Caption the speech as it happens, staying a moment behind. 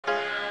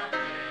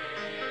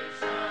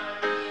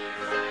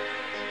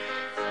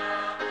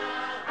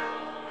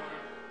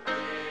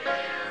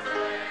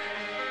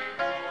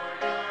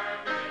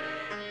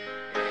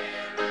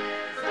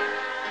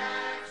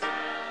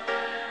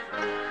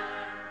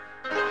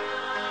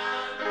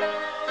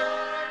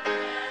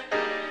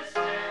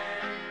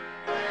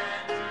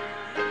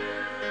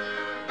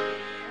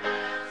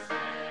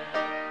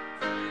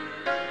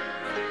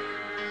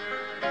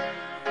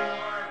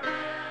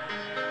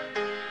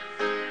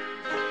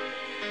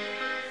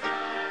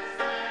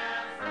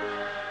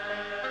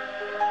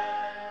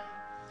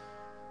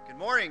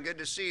morning.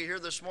 Good to see you here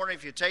this morning.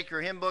 If you take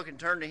your hymn book and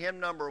turn to hymn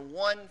number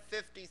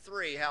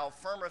 153, How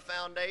Firm a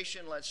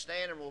Foundation. Let's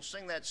stand and we'll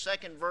sing that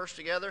second verse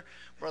together.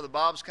 Brother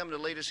Bob's coming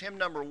to lead us. Hymn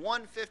number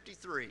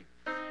 153.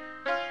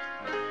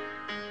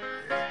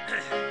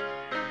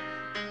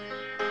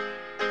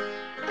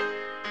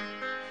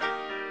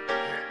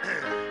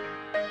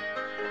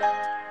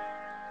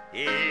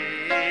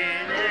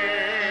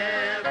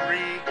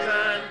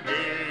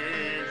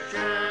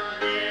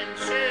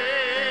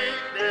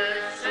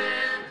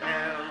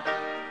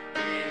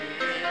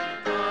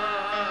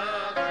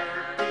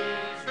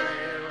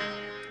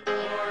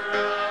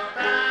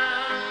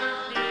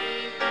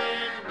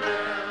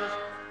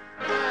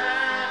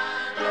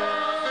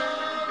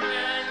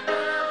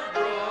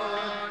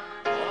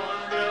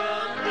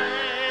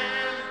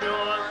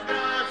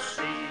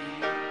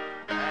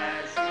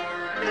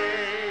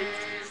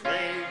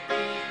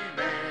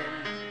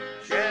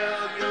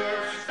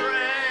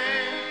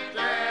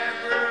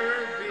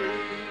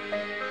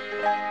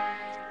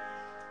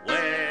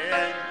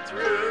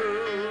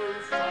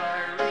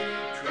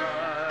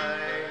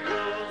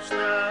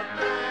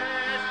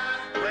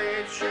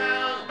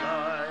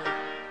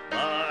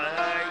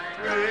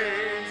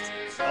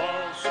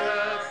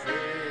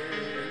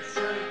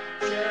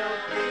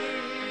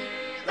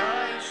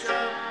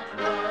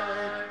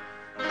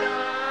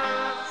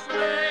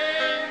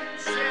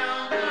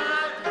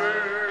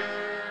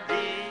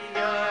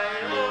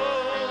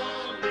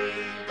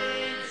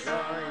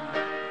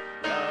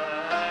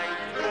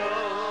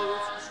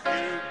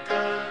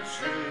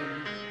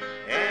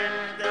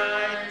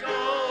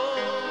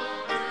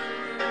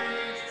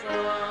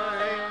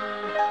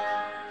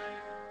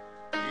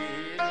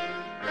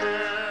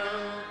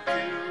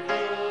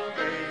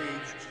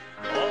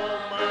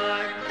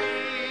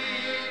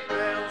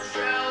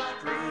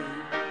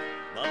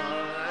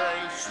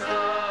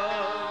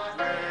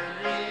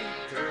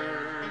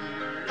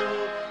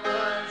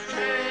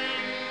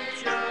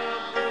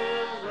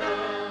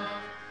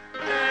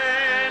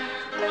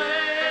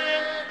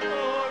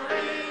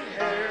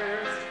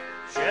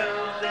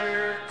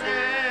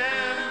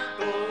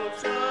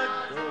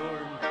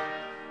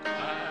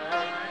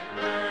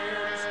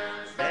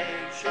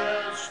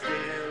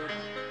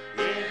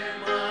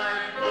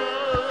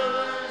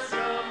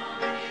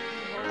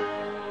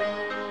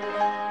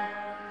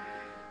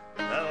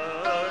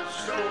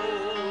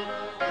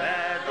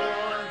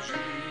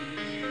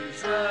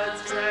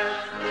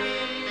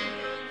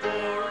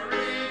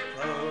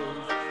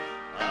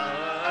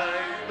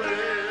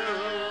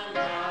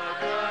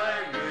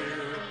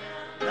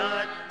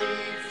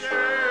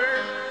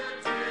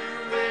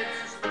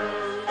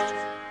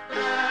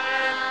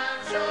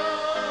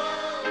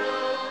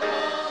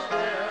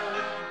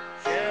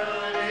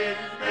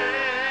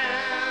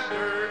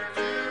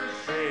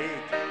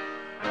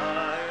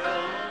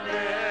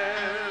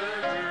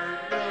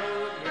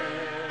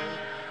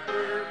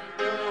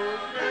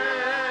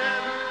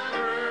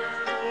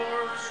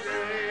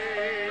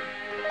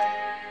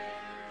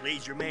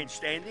 Remain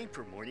standing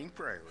for morning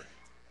prayer.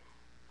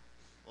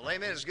 Well,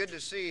 amen. It's good to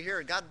see you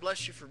here. God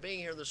bless you for being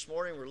here this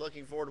morning. We're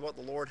looking forward to what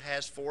the Lord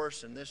has for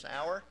us in this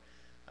hour.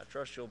 I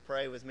trust you'll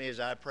pray with me as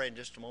I pray in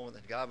just a moment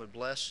that God would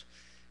bless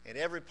in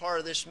every part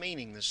of this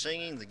meeting, the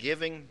singing, the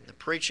giving, the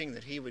preaching,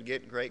 that He would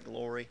get great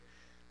glory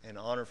and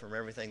honor from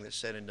everything that's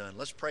said and done.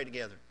 Let's pray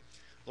together.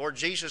 Lord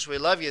Jesus, we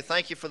love you.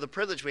 Thank you for the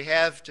privilege we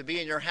have to be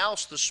in your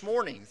house this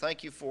morning.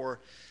 Thank you for,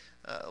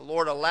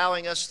 Lord,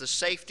 allowing us the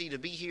safety to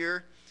be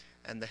here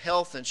and the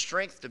health and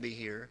strength to be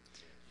here.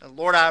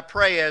 Lord, I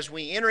pray as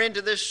we enter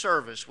into this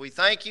service, we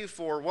thank you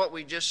for what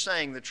we just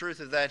sang, the truth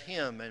of that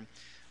hymn. And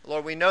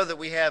Lord, we know that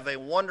we have a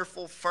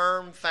wonderful,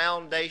 firm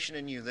foundation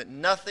in you, that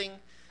nothing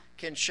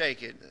can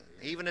shake it.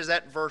 Even as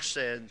that verse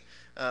said,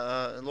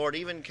 Lord,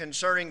 even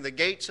concerning the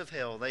gates of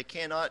hell, they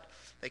cannot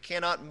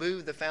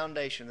move the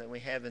foundation that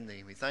we have in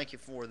thee. We thank you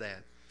for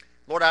that.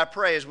 Lord, I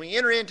pray as we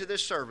enter into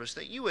this service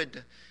that you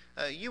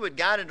would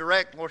guide and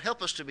direct. Lord,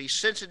 help us to be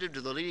sensitive to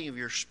the leading of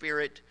your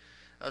Spirit.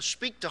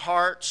 Speak to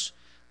hearts.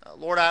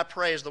 Lord, I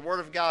pray as the Word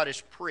of God is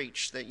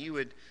preached that you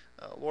would,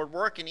 Lord,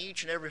 work in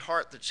each and every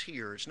heart that's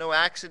here. It's no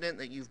accident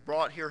that you've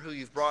brought here who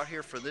you've brought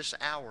here for this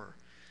hour.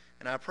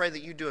 And I pray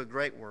that you do a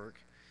great work.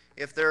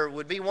 If there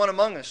would be one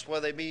among us,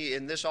 whether they be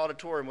in this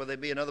auditorium, whether they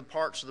be in other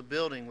parts of the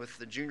building with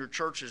the junior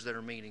churches that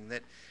are meeting,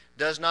 that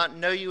does not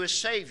know you as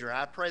Savior,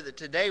 I pray that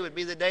today would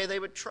be the day they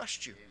would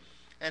trust you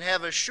and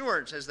have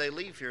assurance as they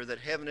leave here that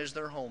heaven is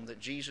their home,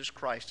 that Jesus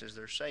Christ is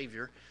their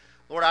Savior.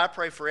 Lord, I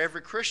pray for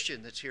every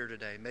Christian that's here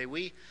today. May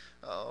we,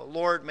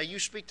 Lord, may you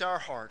speak to our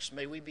hearts.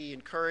 May we be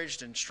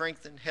encouraged and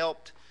strengthened,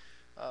 helped.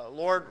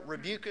 Lord,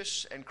 rebuke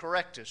us and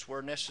correct us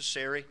where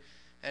necessary,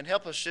 and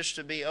help us just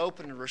to be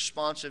open and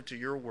responsive to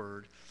your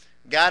word.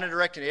 Guide and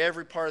direct in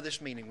every part of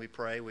this meeting, we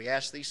pray. We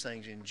ask these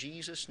things in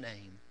Jesus'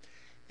 name.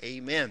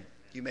 Amen.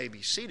 You may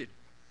be seated.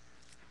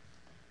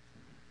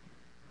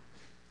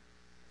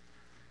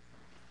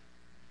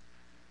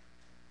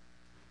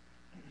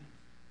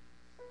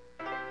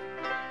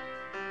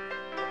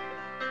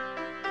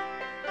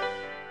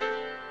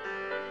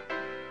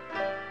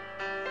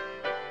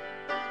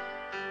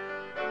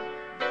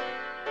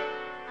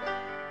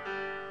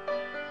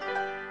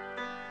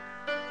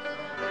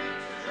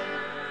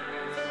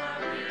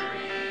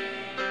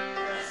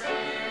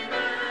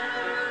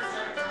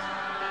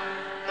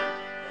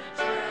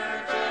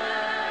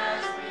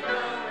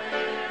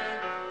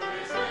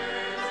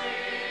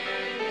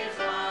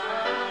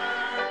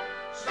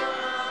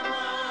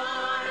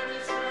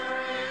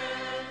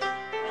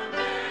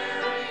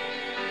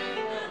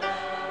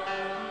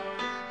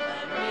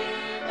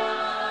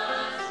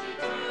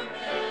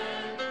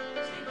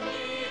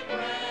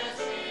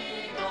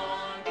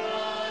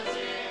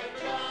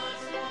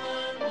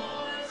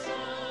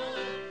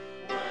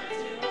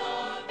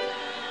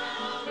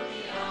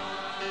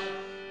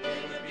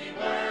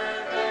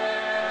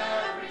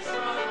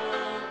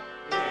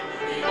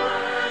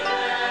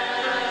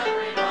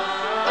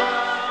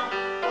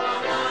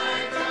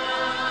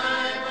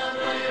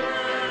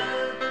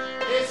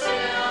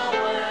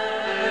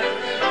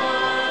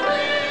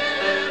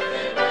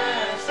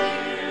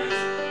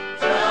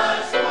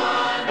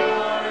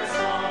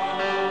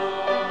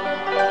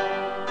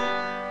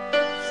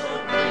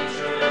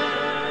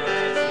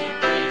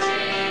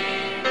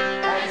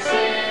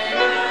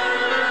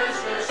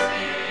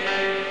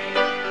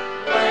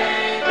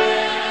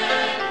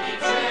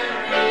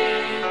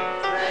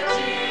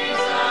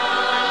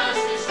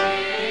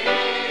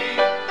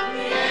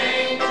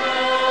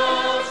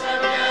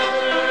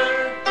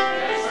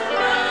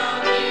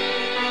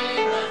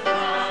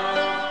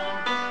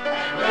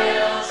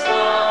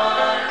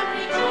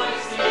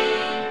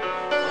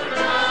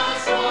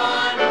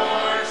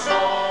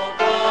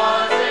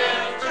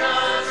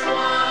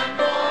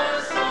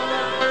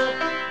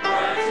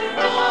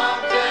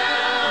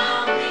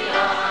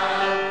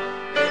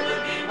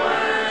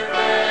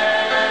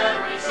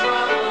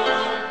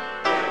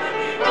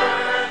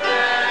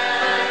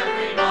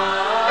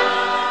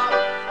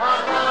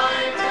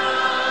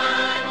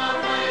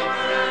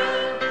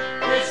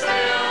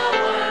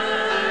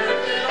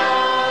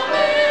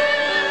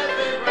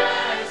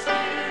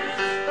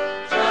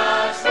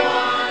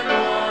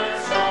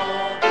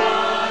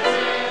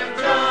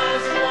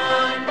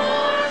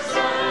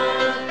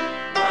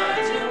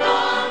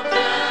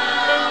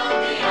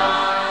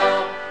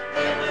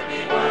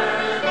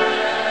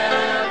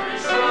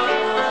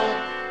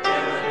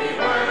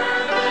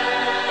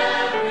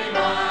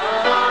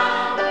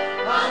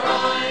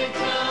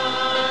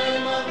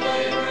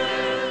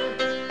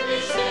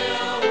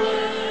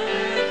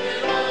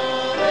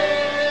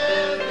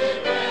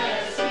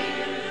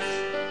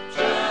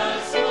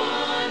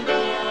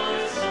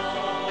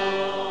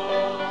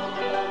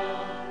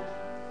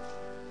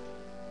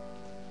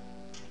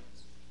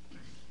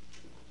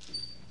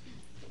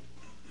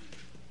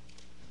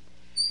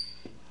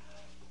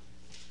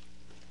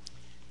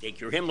 Take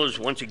your hymnals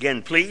once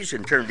again, please,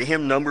 and turn to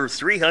hymn number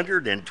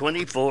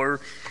 324,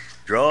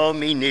 Draw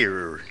Me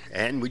Nearer.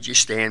 And would you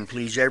stand,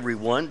 please,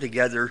 everyone,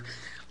 together.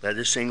 Let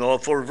us sing all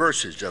 4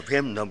 verses of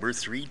hymn number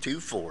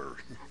 324.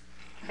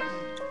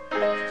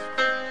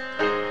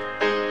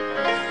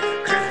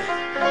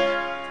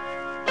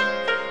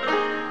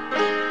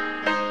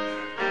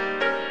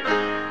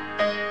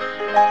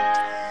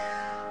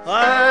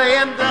 I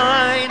am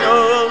thine,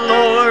 O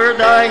Lord,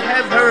 I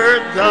have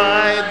heard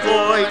thy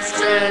voice,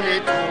 and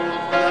it told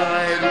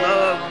thy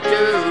love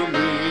to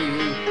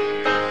me.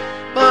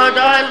 But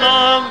I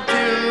long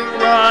to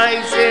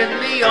rise in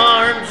the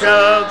arms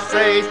of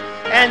faith,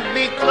 and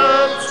be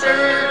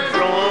closer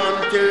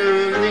drawn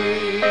to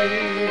thee.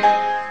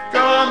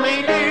 Draw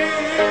me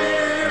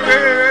nearer,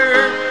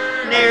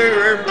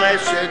 nearer,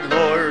 blessed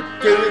Lord,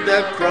 to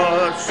the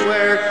cross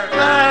where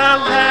thou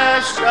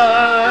hast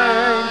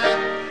died.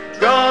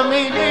 Draw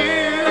me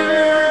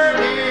nearer,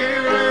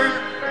 nearer,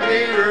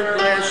 nearer,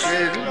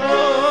 blessed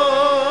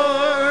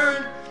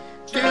Lord,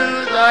 to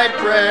thy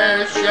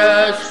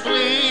precious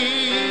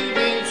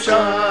fleeting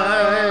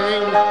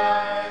Son.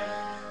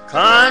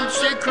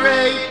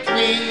 Consecrate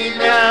me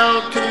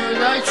now to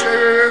thy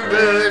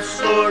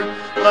service, Lord,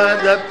 by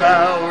the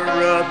power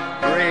of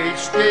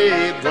grace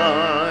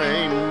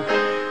divine.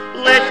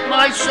 Let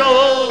my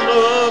soul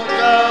look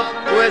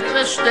up with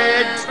a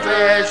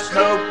steadfast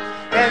hope,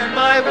 and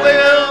my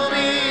will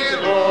be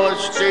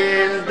lost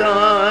in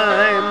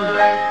thine.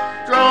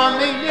 Draw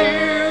me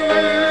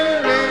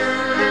nearer,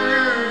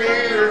 nearer,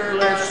 nearer,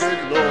 blessed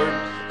Lord,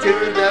 to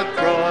the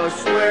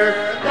cross where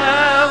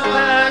thou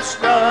hast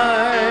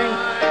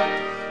died.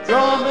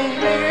 Draw me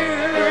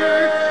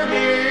nearer,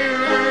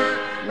 nearer,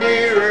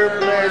 nearer,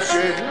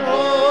 blessed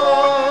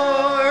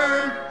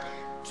Lord,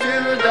 to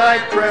thy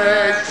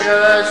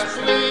precious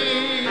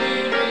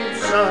fleeting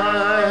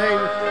Son.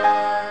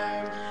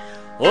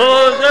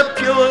 Oh, the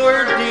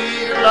pure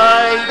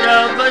delight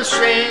of a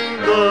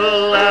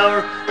single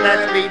hour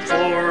that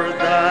before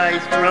thy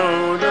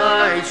throne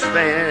I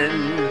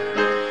spend,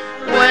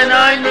 when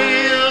I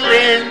kneel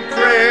in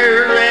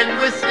prayer and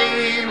with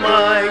thee,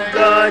 my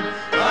God,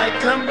 I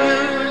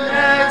commune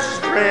as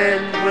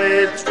friend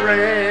with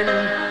friend.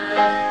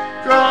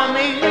 Draw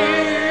me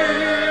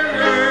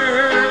nearer,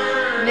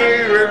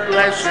 nearer,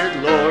 blessed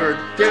Lord,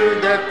 to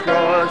the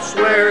cross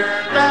where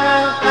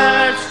thou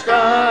hast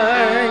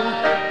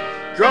died.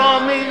 Draw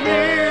me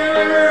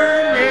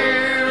nearer,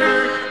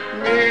 nearer,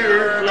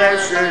 nearer,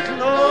 blessed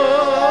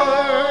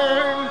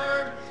Lord,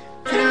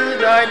 to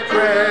thy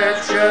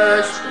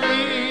precious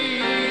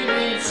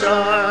fleeting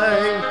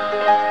Son.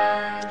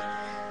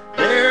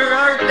 There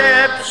are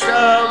depths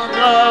of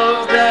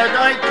love that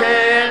I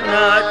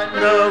cannot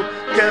know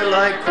till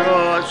I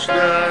cross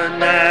the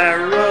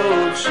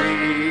narrow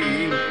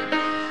sea.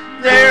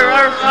 There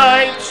are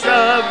heights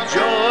of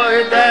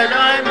joy that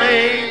I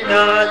may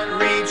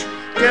not reach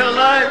till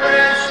I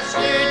rest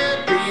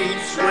in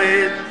peace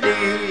with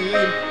thee.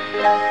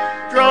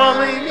 Draw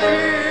me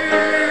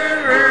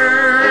nearer,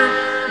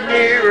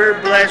 nearer,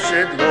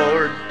 blessed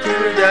Lord, to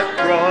the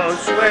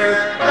cross where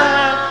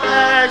thou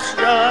hast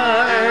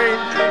died.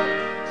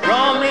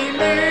 Draw me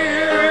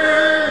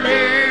nearer,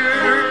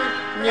 nearer,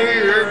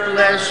 nearer,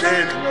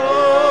 blessed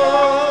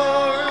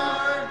Lord,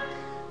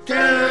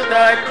 to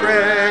thy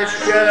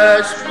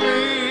precious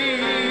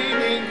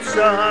fleeting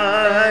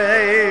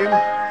Son.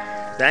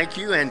 Thank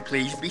you, and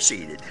please be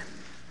seated.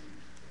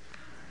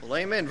 Well,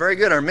 amen. Very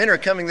good. Our men are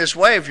coming this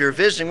way. If you're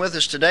visiting with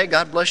us today,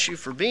 God bless you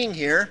for being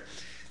here.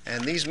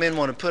 And these men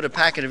want to put a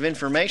packet of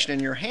information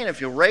in your hand.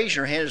 If you'll raise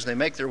your hand as they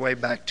make their way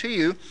back to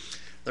you,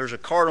 there's a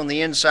card on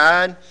the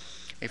inside.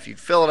 If you'd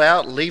fill it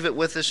out, leave it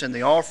with us in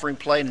the offering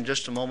plate. In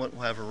just a moment,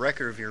 we'll have a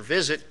record of your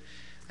visit.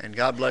 And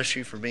God bless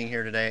you for being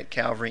here today at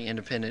Calvary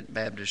Independent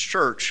Baptist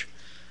Church.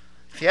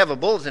 If you have a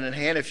bulletin in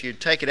hand, if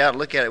you'd take it out and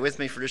look at it with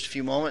me for just a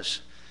few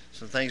moments,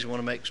 some things we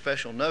want to make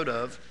special note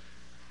of.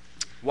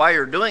 While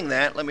you're doing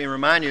that, let me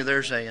remind you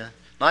there's a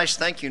nice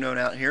thank you note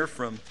out here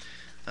from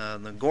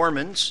the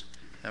Gormans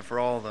for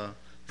all the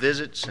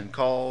visits and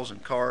calls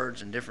and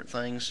cards and different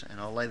things, and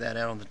I'll lay that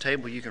out on the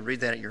table. You can read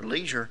that at your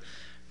leisure.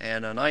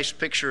 And a nice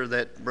picture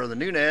that Brother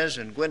Nunez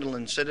and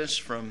Gwendolyn sent us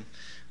from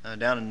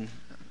down in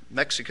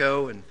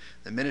Mexico and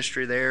the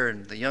ministry there,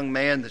 and the young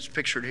man that's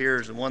pictured here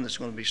is the one that's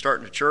going to be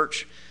starting a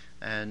church.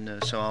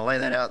 And so I'll lay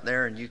that out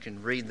there, and you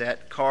can read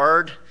that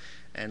card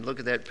and look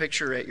at that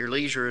picture at your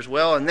leisure as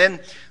well. And then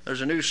there's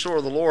a new Sword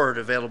of the Lord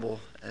available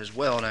as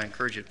well, and I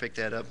encourage you to pick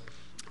that up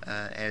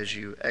as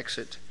you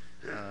exit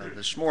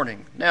this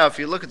morning. Now, if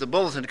you look at the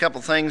bulletin, a couple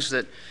things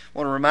that I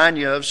want to remind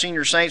you of.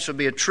 Senior Saints will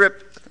be a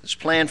trip that's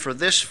planned for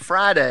this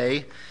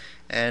Friday,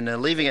 and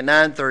leaving at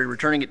 9:30,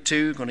 returning at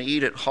 2, going to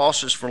eat at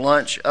Hoss's for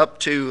lunch, up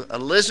to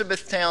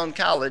Elizabethtown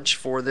College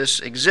for this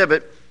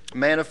exhibit,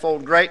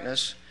 Manifold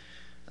Greatness,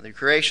 the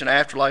Creation,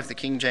 Afterlife, the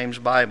King James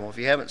Bible. If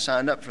you haven't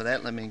signed up for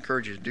that, let me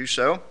encourage you to do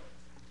so.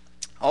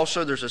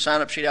 Also, there's a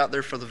sign-up sheet out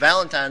there for the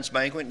Valentine's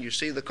Banquet. You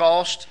see the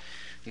cost.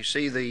 You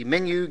see the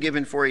menu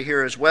given for you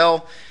here as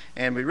well.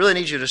 And we really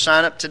need you to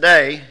sign up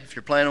today. If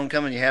you're planning on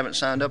coming and you haven't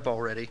signed up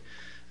already,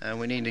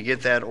 We need to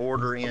get that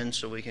order in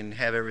so we can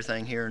have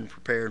everything here and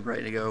prepared,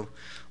 ready to go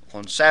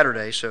on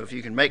Saturday. So if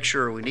you can make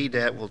sure we need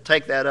that, we'll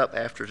take that up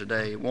after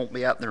today. It won't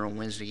be out there on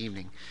Wednesday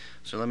evening.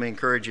 So let me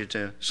encourage you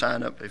to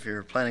sign up if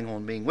you're planning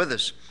on being with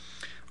us.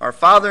 Our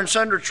Father and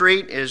Son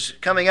retreat is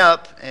coming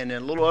up in a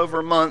little over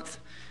a month,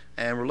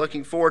 and we're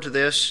looking forward to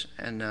this.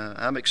 And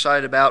I'm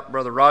excited about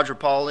Brother Roger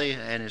Pauley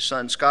and his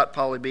son Scott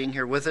Pauley being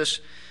here with us.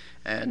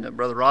 And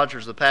Brother Roger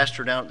is the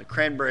pastor down at the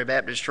Cranberry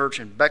Baptist Church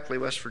in Beckley,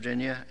 West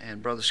Virginia.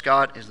 And Brother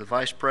Scott is the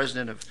vice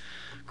president of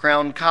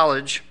Crown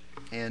College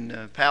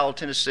in Powell,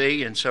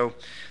 Tennessee. And so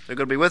they're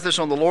going to be with us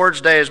on the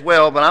Lord's Day as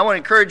well. But I want to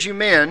encourage you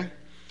men,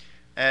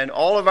 and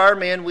all of our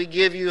men, we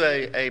give you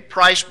a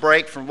price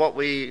break from what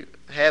we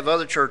have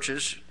other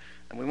churches.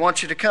 And we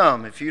want you to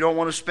come. If you don't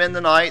want to spend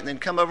the night, then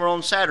come over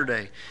on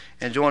Saturday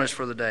and join us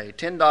for the day.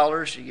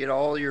 $10, you get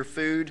all your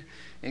food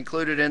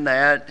included in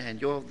that, and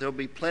there'll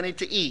be plenty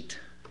to eat.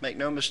 Make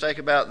no mistake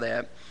about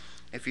that.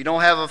 If you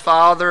don't have a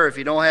father, if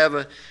you don't have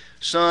a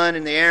son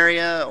in the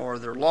area, or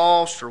they're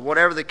lost, or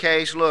whatever the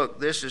case, look,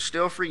 this is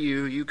still for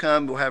you. You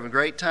come, we'll have a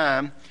great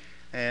time.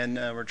 And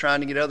we're trying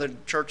to get other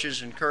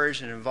churches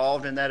encouraged and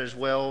involved in that as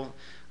well,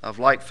 of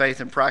like faith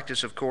and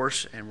practice, of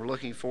course. And we're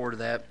looking forward to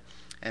that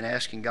and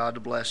asking God to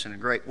bless in a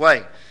great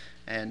way.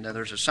 And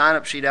there's a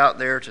sign-up sheet out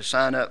there to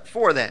sign up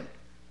for that.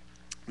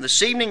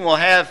 This evening we'll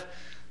have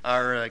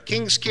our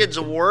King's Kids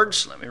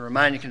Awards. Let me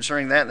remind you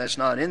concerning that. That's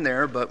not in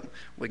there, but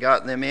we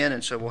got them in,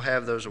 and so we'll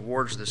have those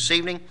awards this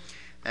evening.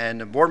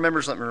 And board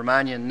members, let me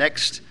remind you,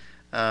 next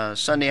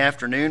Sunday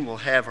afternoon we'll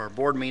have our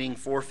board meeting,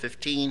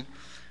 4:15.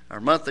 Our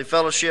monthly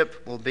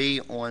fellowship will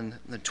be on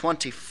the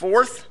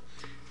 24th,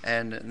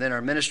 and then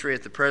our ministry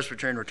at the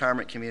Presbyterian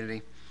Retirement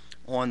Community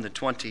on the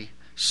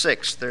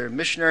 26th. Their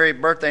missionary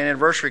birthday and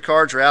anniversary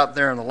cards are out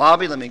there in the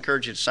lobby. Let me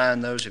encourage you to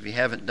sign those if you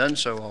haven't done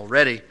so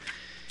already.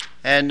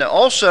 And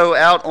also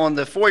out on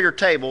the foyer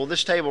table,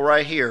 this table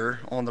right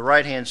here on the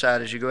right-hand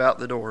side as you go out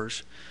the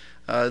doors,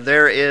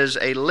 there is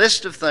a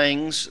list of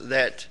things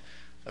that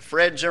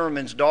Fred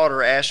Zimmerman's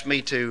daughter asked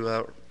me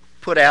to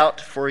put out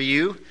for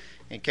you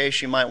in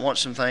case you might want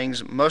some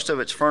things. Most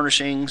of it's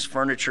furnishings,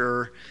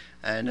 furniture,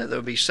 and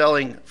they'll be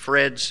selling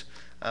Fred's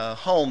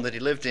home that he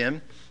lived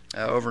in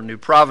over in New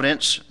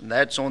Providence.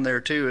 That's on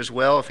there too as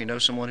well if you know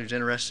someone who's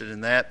interested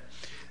in that.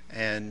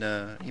 And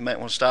you might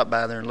want to stop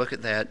by there and look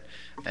at that.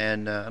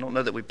 And I don't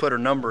know that we put her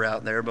number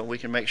out there, but we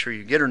can make sure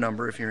you get her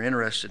number if you're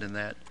interested in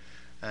that.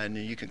 And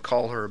you can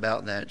call her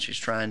about that. She's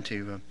trying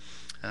to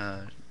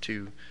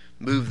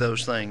move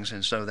those things,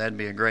 and so that'd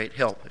be a great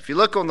help. If you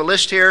look on the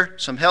list here,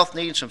 some health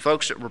needs, some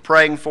folks that we're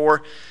praying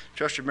for.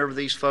 Just remember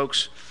these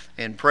folks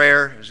in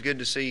prayer. It was good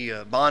to see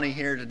Bonnie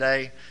here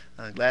today.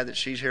 Glad that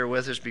she's here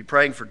with us. Be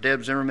praying for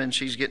Deb Zimmerman.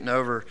 She's getting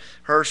over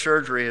her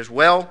surgery as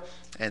well,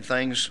 and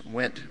things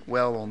went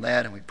well on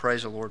that, and we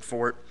praise the Lord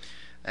for it.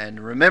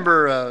 And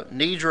remember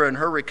Nidra and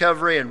her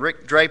recovery, and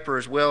Rick Draper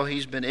as well.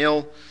 He's been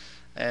ill.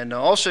 And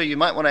also you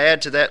might want to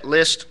add to that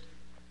list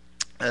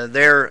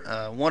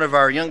one of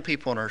our young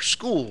people in our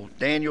school,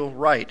 Daniel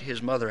Wright.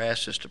 His mother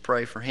asked us to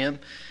pray for him,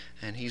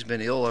 and he's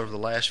been ill over the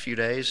last few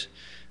days.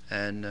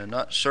 And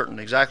not certain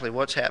exactly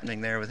what's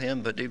happening there with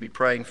him, but do be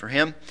praying for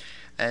him.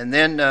 And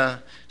then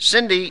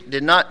Cindy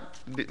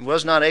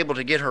was not able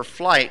to get her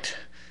flight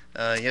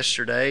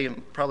yesterday.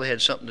 Probably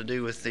had something to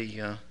do with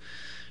the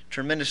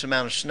tremendous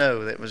amount of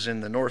snow that was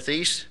in the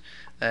Northeast.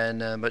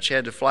 But she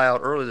had to fly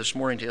out early this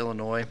morning to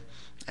Illinois.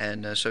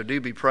 And so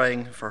do be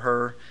praying for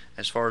her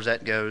as far as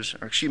that goes.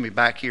 Or excuse me,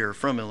 back here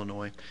from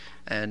Illinois.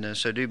 And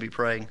so do be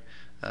praying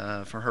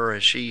for her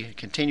as she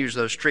continues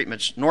those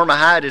treatments. Norma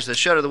Hyde is the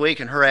Shut of the Week,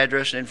 and her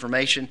address and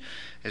information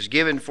is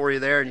given for you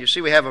there. And you see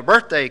we have a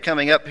birthday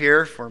coming up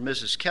here for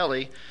Mrs.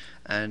 Kelly,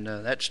 and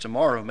that's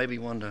tomorrow. Maybe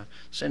you want to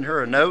send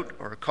her a note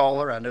or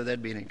call her. I know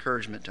that'd be an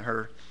encouragement to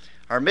her.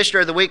 Our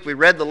Missionary of the Week, we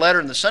read the letter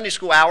in the Sunday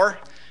School Hour,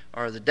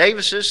 are the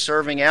Davises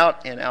serving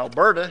out in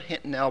Alberta,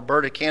 Hinton,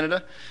 Alberta,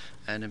 Canada,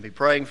 and to be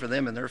praying for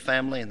them and their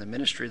family and the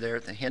ministry there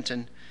at the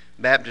Hinton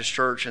Baptist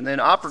Church. And then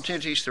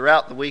opportunities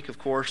throughout the week, of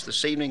course.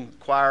 This evening,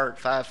 choir at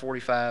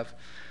 5:45,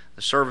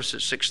 the service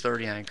at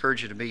 6:30. I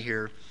encourage you to be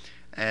here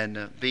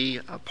and be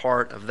a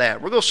part of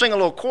that. We're going to sing a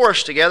little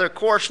chorus together.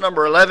 Chorus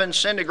number 11,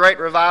 Send a Great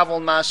Revival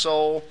in My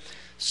Soul.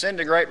 Send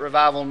a great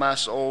revival in my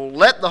soul.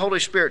 Let the Holy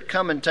Spirit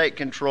come and take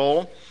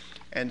control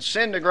and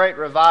send a great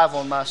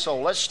revival in my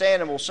soul. Let's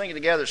stand and we'll sing it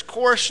together. It's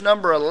chorus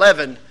number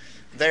 11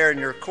 there in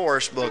your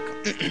chorus book.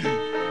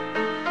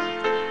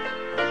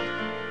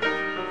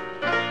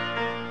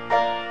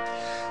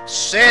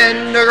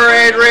 Send a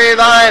great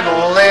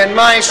revival in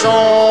my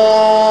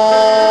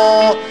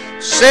soul.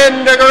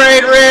 Send a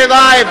great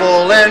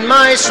revival in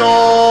my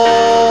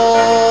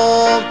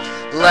soul.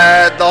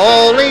 Let the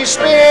Holy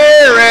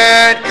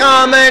Spirit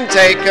come and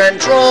take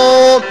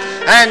control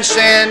and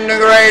send a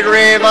great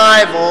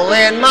revival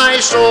in my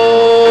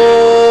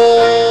soul.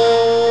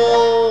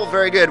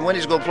 Very good.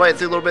 Wendy's going to play it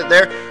through a little bit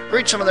there.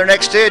 Greet some of their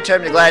next to you. Tell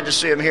them you're glad to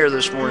see them here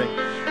this morning.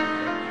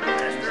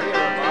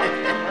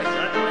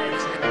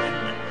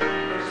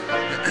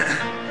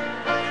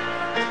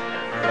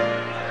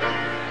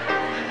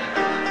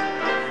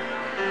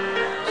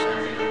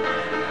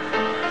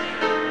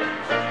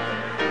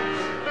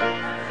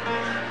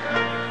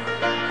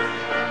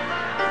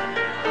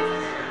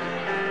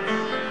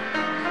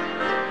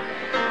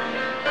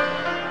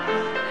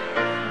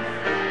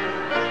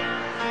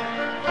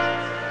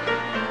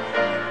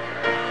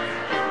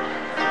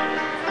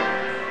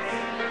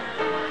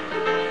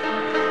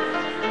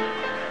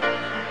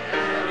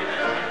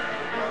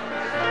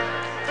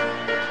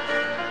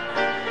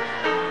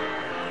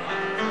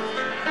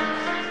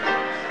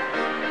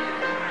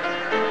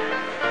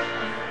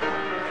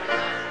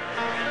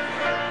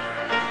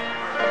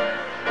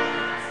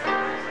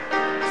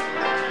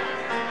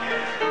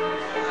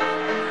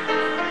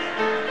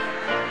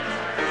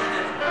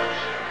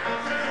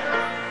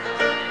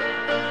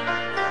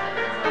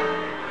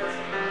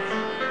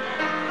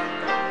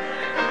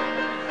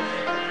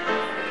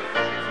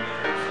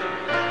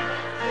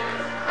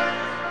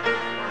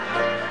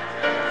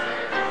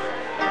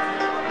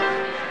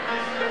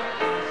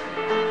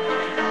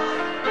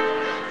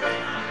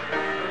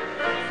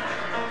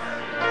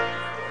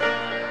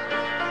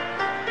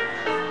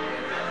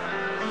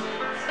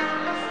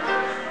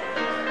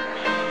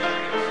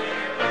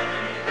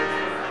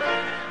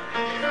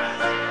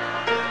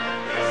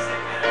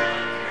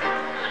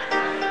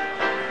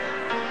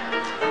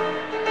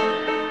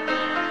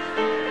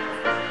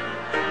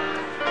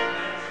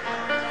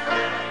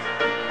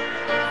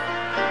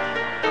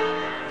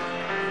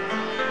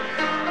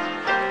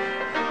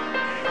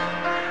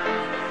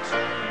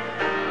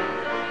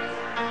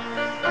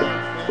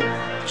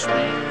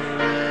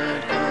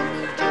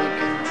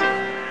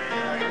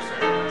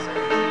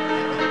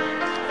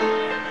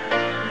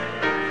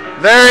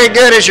 Very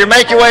good. As you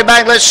make your way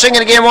back, let's sing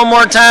it again one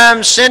more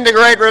time. Send a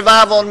great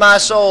revival in my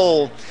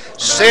soul.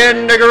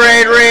 Send a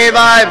great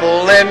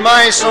revival in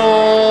my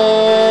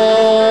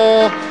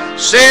soul.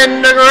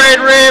 Send a great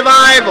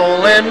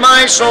revival in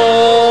my soul.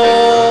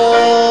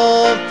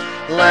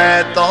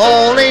 Let the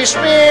Holy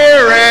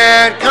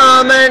Spirit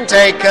come and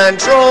take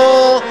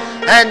control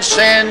and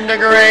send a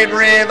great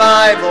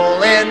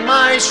revival in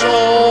my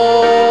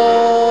soul.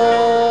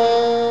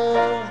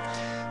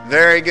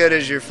 Very good.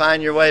 As you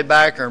find your way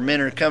back, our men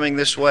are coming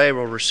this way.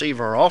 We'll receive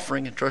our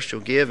offering and trust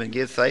you'll give and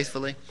give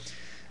faithfully.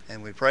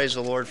 And we praise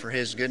the Lord for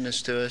His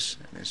goodness to us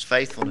and His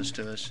faithfulness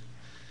to us.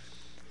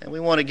 And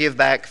we want to give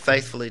back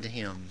faithfully to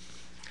Him.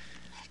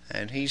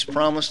 And He's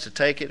promised to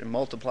take it and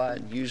multiply it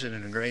and use it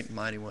in a great and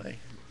mighty way.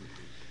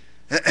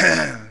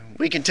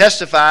 We can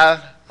testify,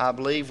 I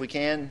believe we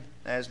can,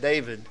 as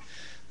David,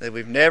 that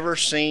we've never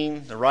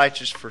seen the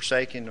righteous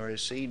forsaken nor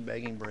his seed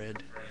begging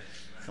bread.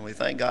 And we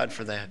thank God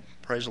for that.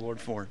 Praise the Lord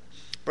for it.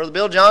 Brother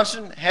Bill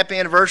Johnson, happy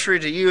anniversary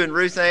to you and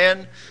Ruth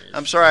Ann.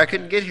 I'm sorry I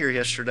couldn't get here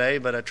yesterday,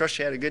 but I trust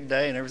you had a good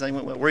day and everything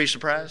went well. Were you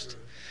surprised?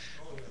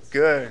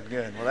 Good,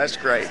 good. Well, that's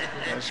great.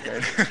 That's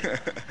great.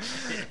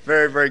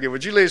 Very, very good.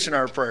 Would you lead us in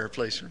our prayer,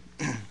 please, sir?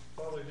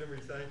 Father, we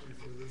thank you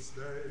for this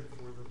day and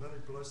for the many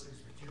blessings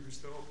that you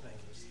bestow upon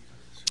us.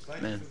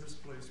 Thank you for this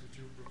place which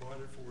you have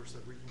provided for us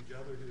that we can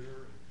gather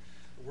here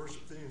and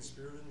worship thee in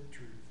spirit and in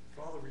truth.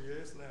 Father, we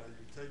ask now that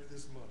you take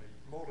this money,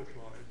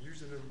 multiply it,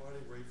 use it in a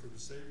mighty way for the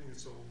saving of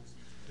souls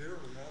here and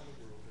around the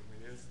world. And we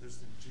ask this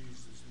in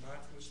Jesus'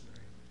 matchless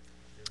name.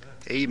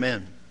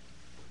 Amen.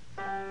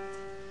 Amen.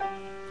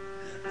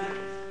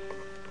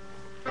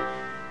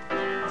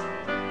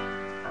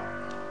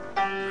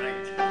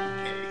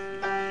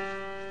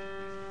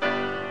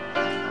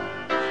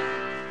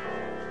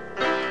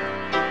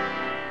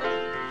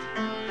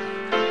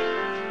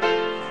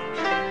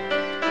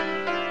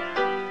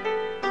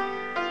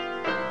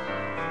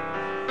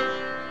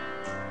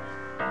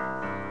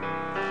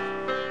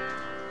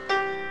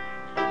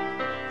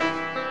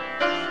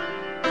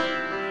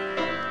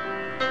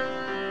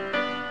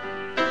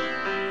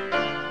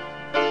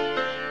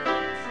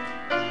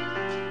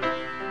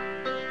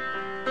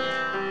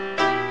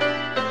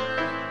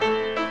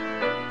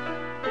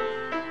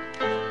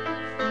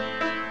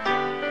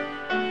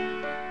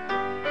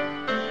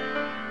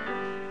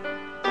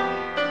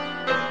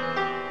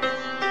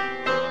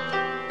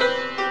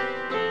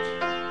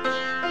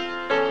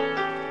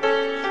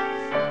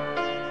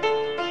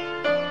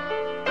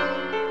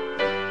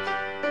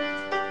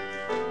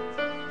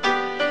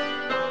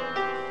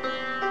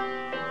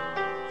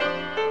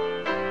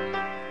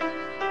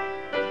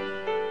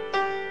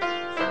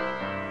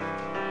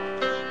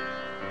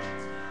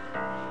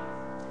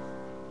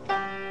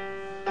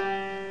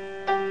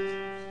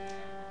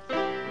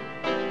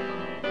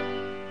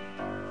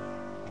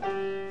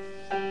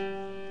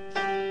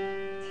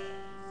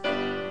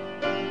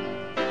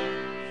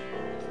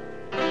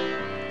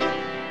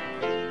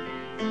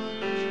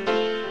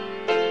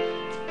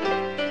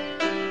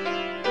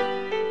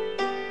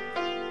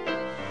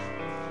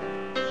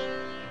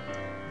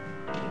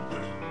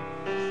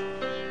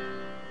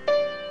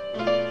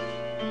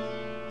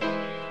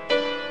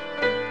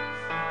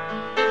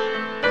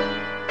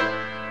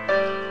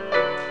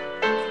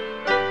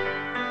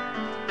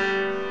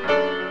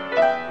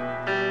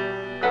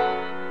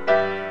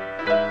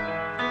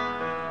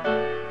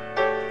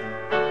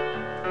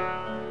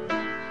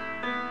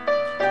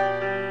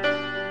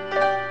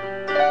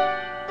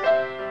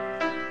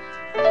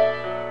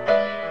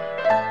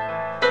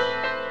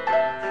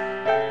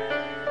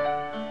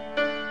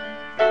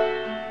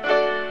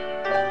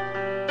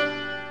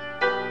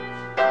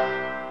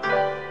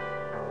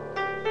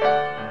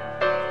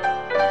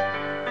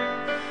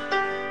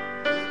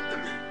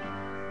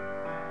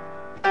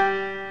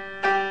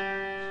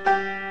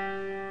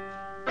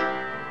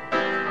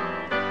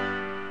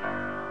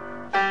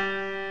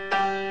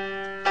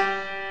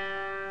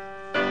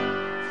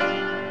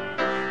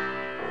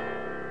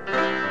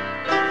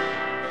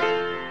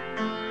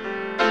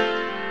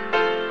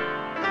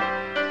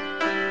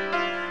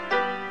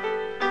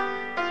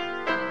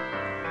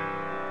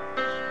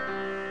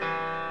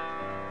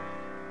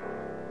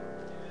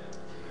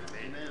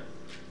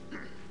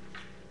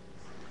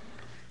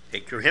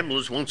 Take your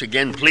hymnals once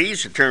again,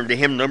 please, and turn to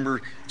hymn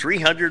number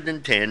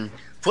 310,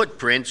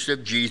 Footprints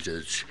of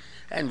Jesus.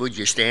 And would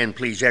you stand,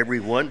 please,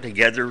 everyone,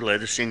 together?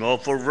 Let us sing all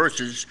 4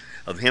 verses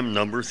of hymn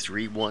number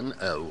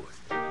 310.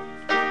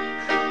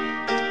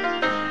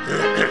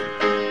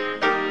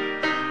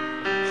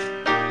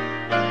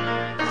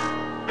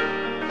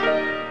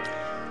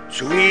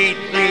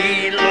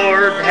 Sweetly,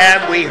 Lord,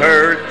 have we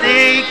heard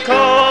thee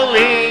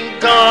calling,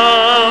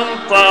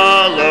 come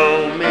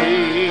follow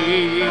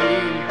me.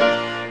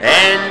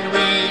 And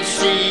we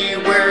see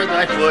where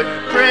thy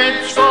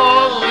footprints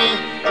falling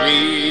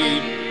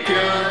lead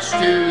us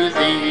to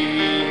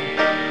thee.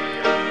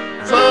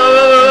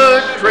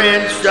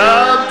 Footprints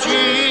of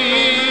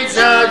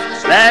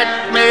Jesus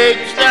that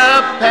makes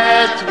the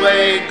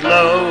pathway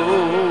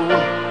glow.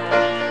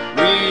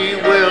 We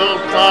will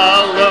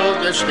follow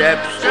the steps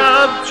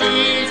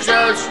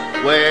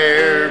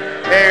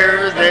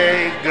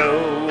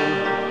go.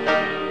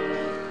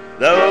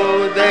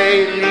 Though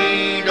they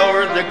lead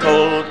o'er the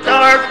cold,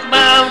 dark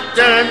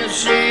mountain,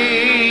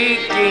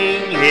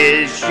 seeking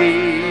his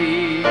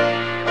sheep,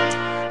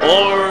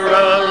 or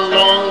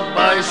along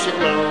by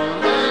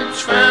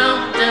Siloam's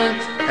fountain,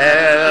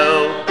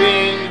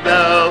 helping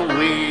the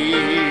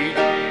weak.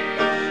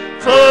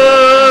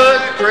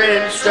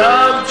 Footprints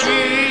of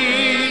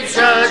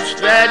Jesus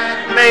that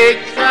make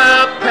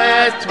the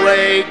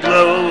pathway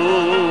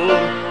glow.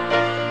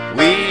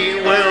 We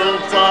will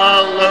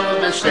follow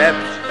the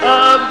steps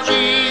of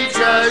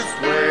Jesus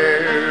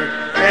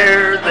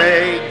wherever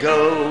they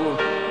go.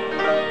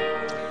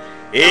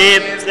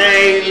 If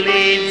they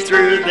lead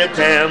through the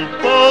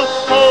temple,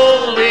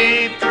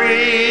 holy,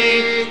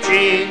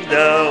 preaching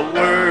the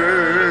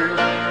word,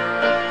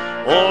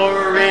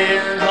 or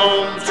in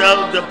homes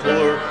of the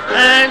poor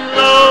and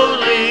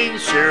lowly,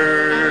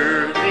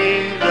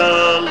 serving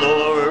the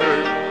Lord.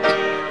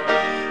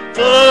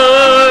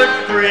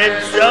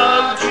 Footprints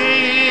of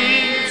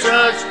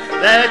Jesus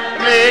that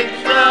make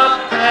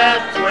the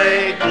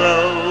pathway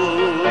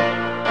glow.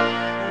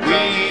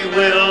 We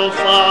will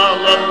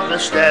follow the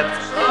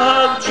steps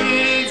of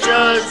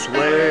Jesus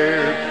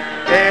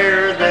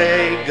wherever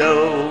they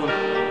go.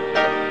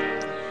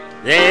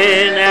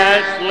 Then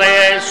at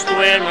last,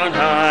 when on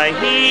high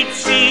he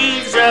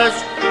sees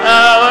us,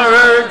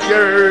 our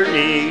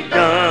journey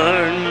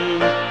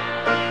done,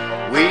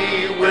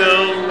 we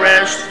will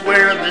rest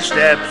where the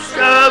steps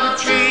of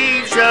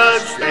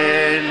Jesus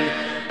end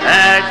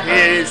at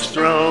his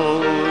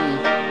throne.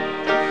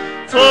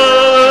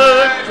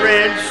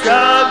 Footprints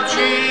of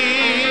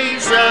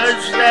Jesus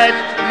that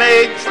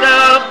makes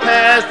the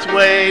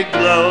pathway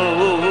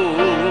glow.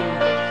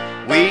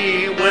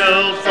 We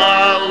will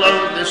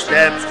follow the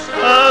steps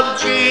of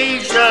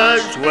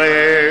Jesus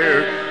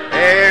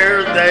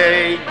wherever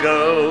they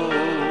go.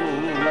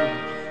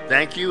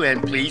 Thank you,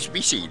 and please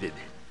be seated.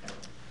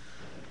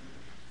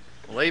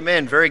 Well,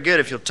 amen. Very good.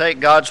 If you'll take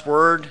God's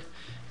Word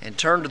and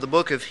turn to the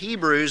book of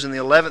Hebrews in the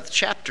 11th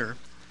chapter.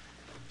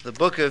 The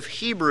book of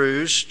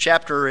Hebrews,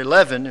 chapter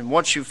 11. And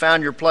once you've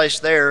found your place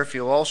there, if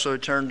you'll also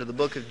turn to the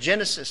book of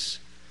Genesis.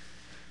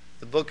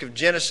 The book of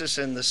Genesis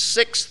in the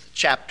 6th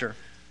chapter.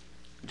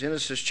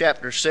 Genesis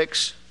chapter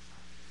 6,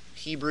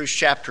 Hebrews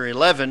chapter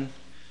 11.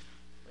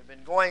 We've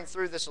been going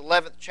through this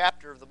 11th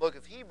chapter of the book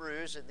of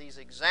Hebrews at these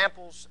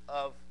examples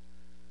of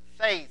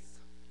faith.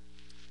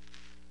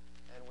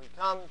 And we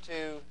come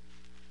to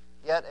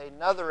yet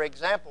another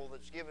example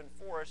that's given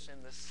for us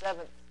in the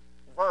 7th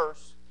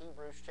verse,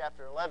 Hebrews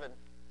chapter 11.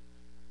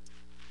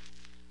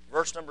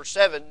 Verse number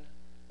 7,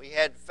 we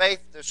had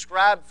faith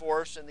described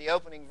for us in the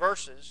opening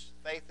verses.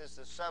 Faith is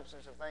the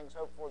substance of things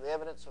hoped for, the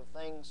evidence of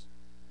things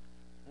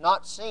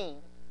not seen.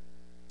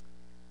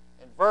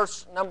 In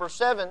verse number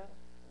 7,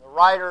 the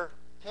writer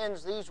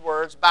pens these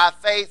words, by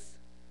faith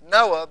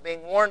Noah,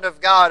 being warned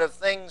of God of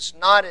things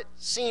not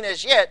seen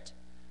as yet,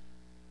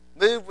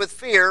 moved with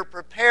fear,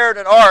 prepared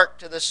an ark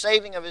to the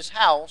saving of his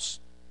house,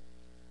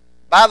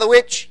 by the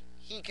which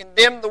he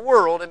condemned the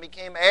world and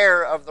became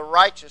heir of the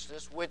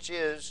righteousness which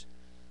is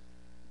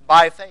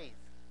by faith.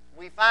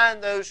 We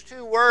find those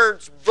two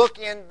words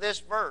bookend this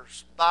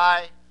verse,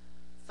 by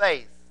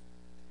faith.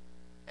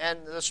 And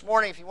this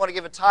morning, if you want to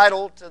give a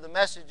title to the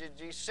message,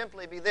 it'd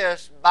simply be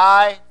this,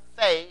 by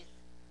faith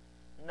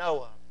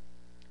Noah.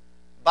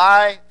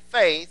 By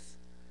faith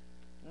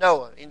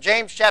Noah. In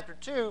James chapter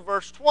 2,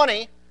 verse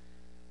 20,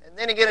 and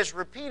then again it's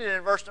repeated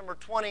in verse number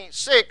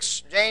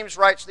 26, James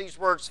writes these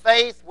words,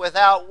 faith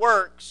without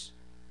works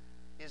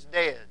is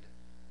dead.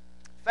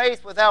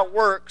 Faith without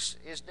works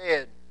is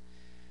dead.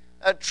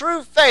 A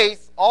true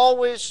faith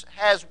always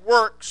has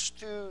works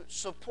to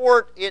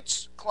support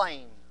its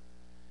claim,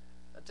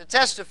 to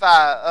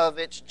testify of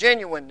its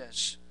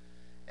genuineness.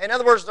 In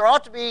other words, there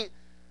ought to be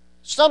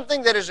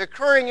something that is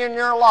occurring in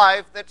your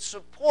life that's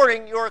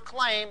supporting your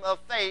claim of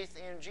faith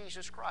in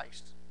Jesus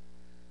Christ.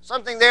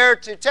 Something there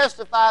to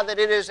testify that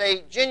it is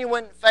a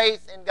genuine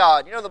faith in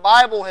God. You know, the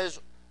Bible has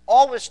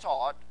always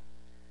taught,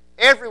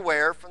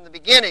 everywhere from the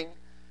beginning,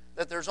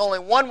 that there's only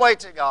one way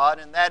to God,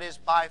 and that is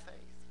by faith.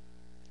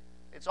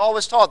 It's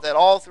always taught that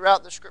all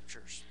throughout the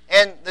Scriptures.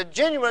 And the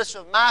genuineness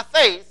of my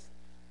faith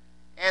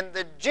and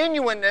the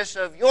genuineness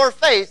of your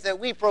faith that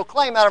we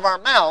proclaim out of our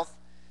mouth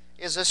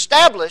is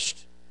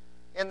established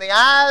in the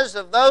eyes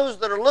of those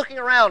that are looking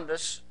around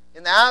us,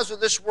 in the eyes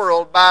of this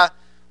world, by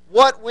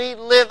what we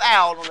live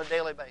out on a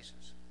daily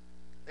basis.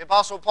 The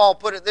Apostle Paul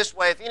put it this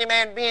way, if any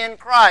man be in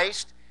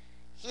Christ,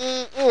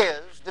 he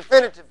is,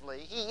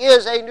 definitively, he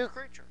is a new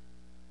creature.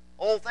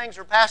 Old things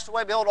are passed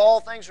away, behold,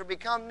 all things are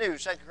become new.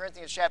 2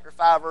 Corinthians chapter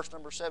 5, verse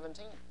number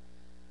 17.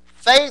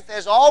 Faith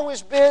has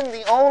always been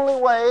the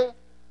only way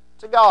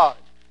to God.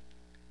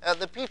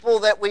 The people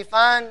that we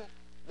find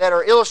that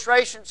are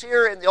illustrations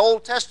here in the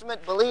Old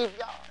Testament believe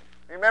God.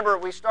 Remember,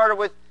 we started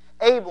with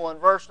Abel in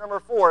verse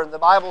number 4, and the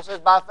Bible says,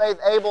 by faith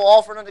Abel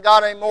offered unto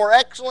God a more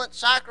excellent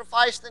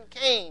sacrifice than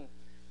Cain,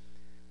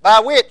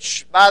 by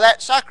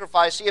that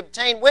sacrifice, he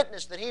obtained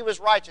witness that he was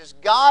righteous,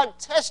 God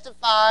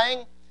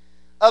testifying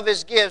of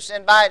his gifts,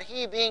 and by it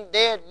he, being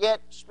dead,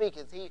 yet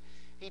speaketh.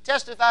 He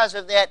testifies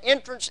of that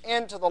entrance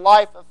into the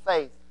life of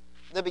faith,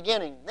 the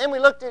beginning. Then we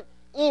looked at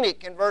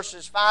Enoch in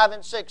verses 5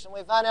 and 6, and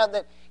we find out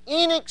that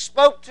Enoch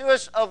spoke to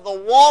us of the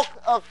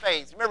walk of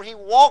faith. Remember, he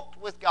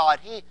walked with God.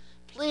 He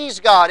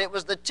pleased God. It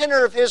was the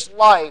tenor of his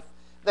life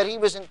that he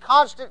was in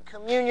constant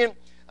communion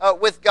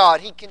with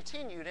God. He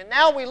continued. And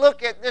now we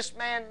look at this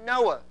man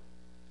Noah.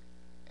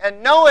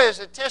 And Noah is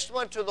a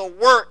testimony to the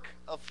work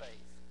of faith.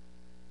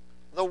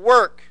 The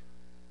work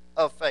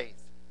of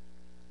faith.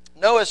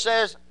 Noah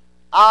says,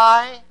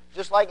 I,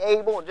 just like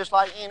Abel and just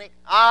like Enoch,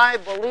 I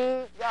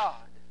believe God.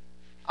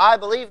 I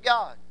believe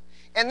God.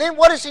 And then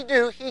what does he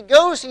do? He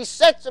goes, he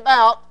sets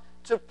about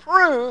to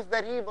prove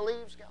that he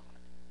believes God.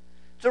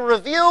 To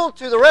reveal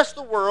to the rest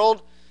of the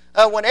world,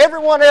 when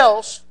everyone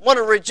else want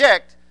to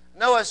reject,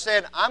 Noah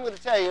said, I'm going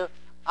to tell you,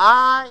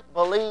 I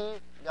believe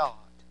God.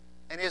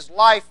 And his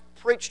life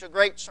preached a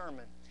great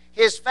sermon.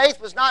 His faith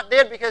was not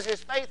dead because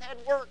his faith had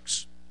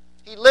works.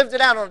 He lived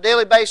it out on a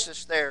daily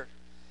basis there.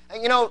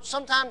 And you know,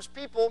 sometimes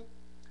people,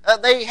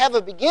 they have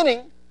a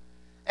beginning,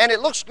 and it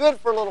looks good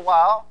for a little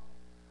while,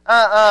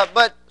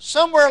 but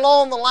somewhere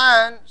along the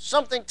line,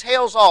 something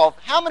tails off.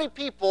 How many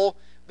people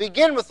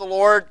begin with the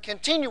Lord,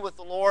 continue with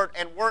the Lord,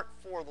 and work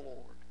for the Lord?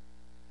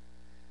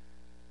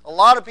 A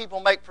lot of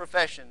people make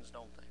professions,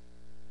 don't they?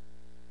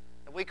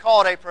 And we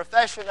call it a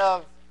profession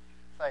of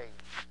faith.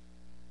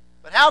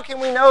 But how can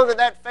we know that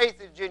that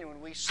faith is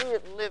genuine? We see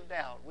it lived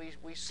out.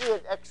 We see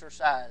it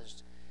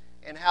exercised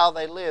in how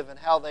they live and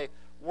how they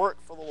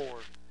work for the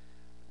Lord.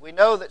 We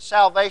know that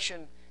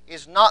salvation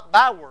is not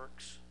by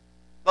works,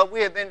 but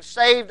we have been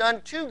saved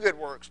unto good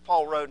works,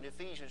 Paul wrote in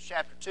Ephesians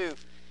chapter 2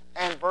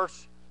 and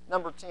verse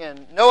number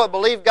 10. Noah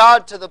believed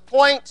God to the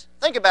point,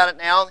 think about it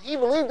now, he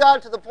believed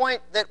God to the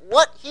point that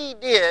what he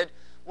did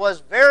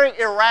was very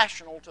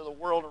irrational to the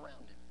world around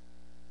him.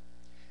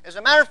 As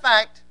a matter of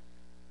fact,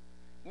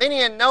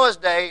 many in Noah's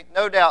day,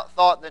 no doubt,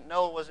 thought that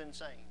Noah was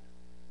insane.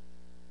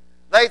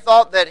 They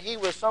thought that he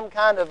was some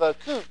kind of a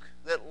kook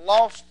that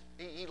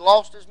he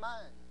lost his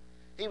mind.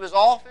 He was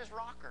off his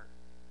rocker.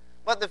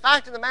 But the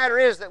fact of the matter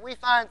is that we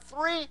find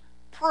three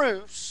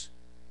proofs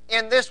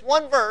in this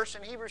one verse,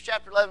 in Hebrews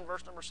chapter 11,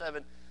 verse number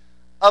 7,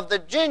 of the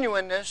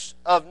genuineness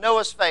of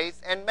Noah's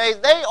faith, and may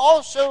they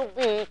also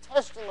be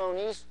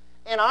testimonies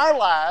in our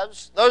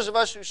lives, those of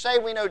us who say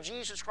we know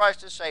Jesus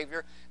Christ as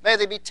Savior, may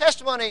they be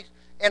testimonies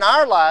in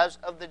our lives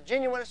of the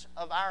genuineness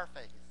of our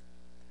faith.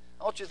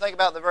 I want you to think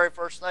about the very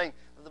first thing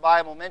that the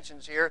Bible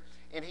mentions here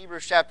in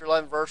Hebrews chapter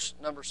 11, verse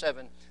number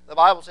 7. The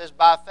Bible says,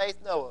 by faith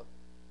Noah,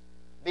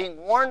 being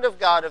warned of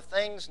God of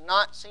things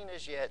not seen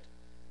as yet,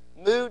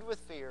 moved with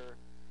fear,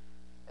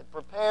 had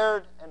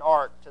prepared an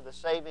ark to the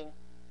saving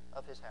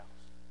of his house.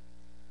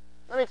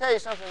 Let me tell you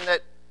something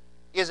that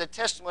is a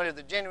testimony of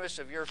the genuineness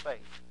of your faith.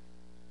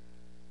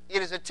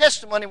 It is a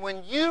testimony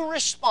when you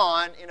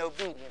respond in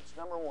obedience,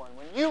 number one.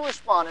 When you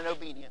respond in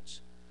obedience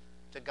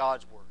to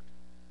God's Word.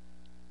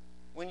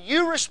 When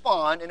you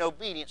respond in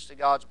obedience to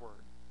God's Word.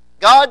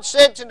 God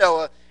said to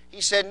Noah,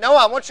 He said,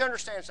 Noah, I want you to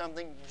understand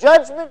something.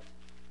 Judgment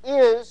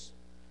is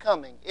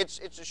coming. It's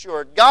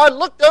assured. God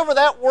looked over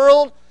that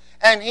world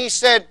and He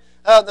said,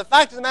 the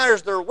fact of the matter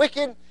is they're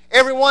wicked.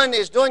 Everyone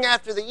is doing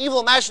after the evil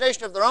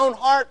imagination of their own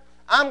heart.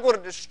 I'm going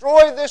to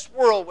destroy this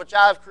world which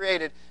I've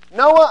created.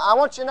 Noah, I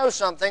want you to know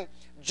something.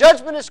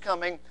 Judgment is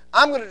coming.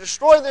 I'm going to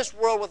destroy this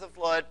world with a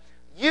flood.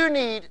 You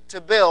need to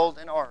build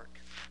an ark.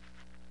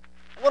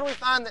 What do we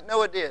find that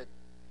Noah did?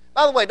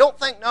 By the way, don't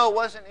think Noah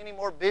wasn't any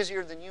more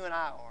busier than you and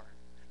I are.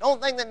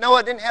 Don't think that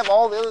Noah didn't have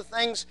all the other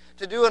things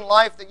to do in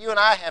life that you and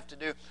I have to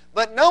do.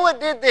 But Noah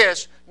did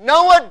this.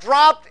 Noah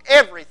dropped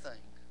everything.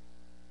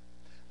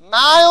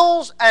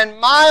 Miles and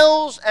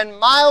miles and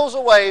miles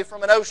away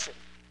from an ocean.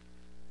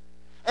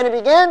 And he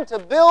began to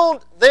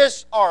build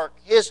this ark.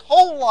 His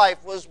whole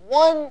life was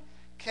one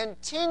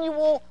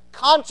continual,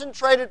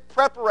 concentrated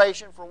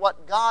preparation for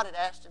what God had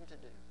asked him to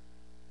do.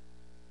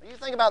 When you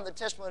think about the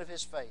testimony of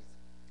his faith.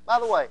 By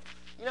the way,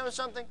 you know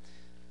something?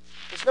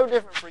 It's no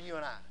different for you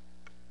and I.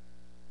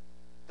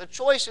 The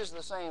choice is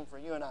the same for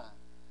you and I.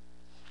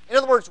 In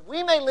other words,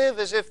 we may live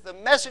as if the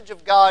message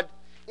of God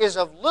is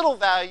of little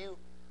value,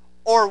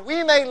 or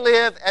we may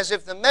live as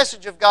if the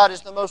message of God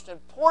is the most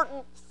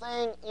important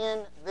thing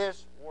in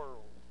this world.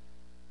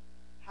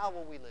 How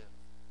will we live?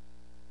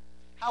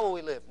 How will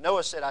we live?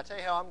 Noah said, I tell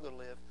you how I'm going to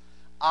live.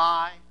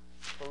 I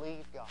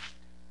believe God.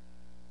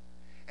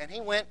 And he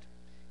went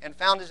and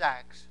found his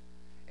axe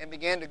and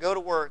began to go to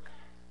work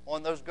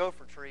on those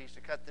gopher trees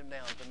to cut them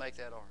down to make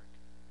that ark.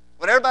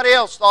 When everybody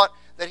else thought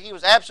that he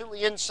was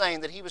absolutely insane,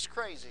 that he was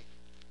crazy.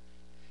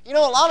 You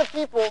know, a lot of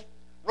people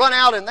run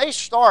out and they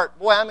start,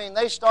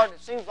 they start,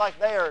 it seems like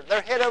they're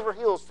head over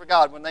heels for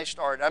God when they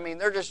start. I mean,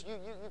 they're just, you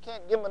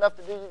can't give them enough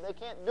to do, they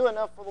can't do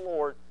enough for the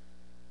Lord.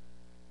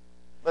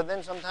 But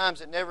then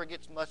sometimes it never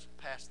gets much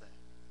past that.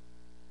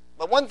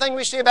 But one thing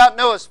we see about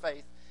Noah's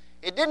faith,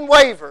 it didn't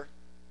waver,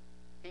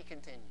 he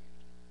continued.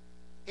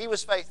 He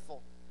was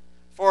faithful.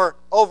 For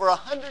over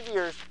 100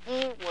 years,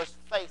 he was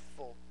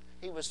faithful.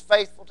 He was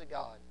faithful to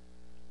God.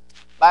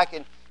 Back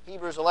in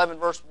Hebrews 11,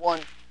 verse 1,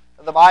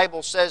 the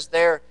Bible says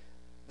there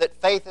that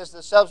faith is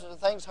the substance of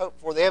things hoped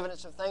for, the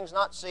evidence of things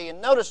not seen.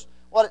 And notice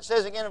what it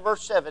says again in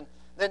verse 7,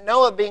 that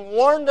Noah, being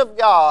warned of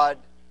God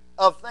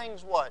of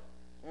things what?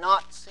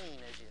 Not seen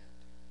as yet.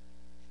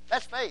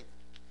 That's faith.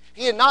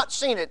 He had not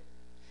seen it.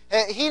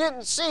 He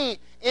didn't see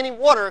any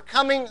water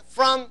coming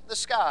from the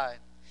sky.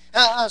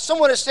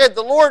 Someone has said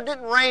the Lord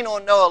didn't rain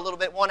on Noah a little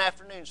bit one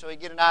afternoon so he'd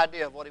get an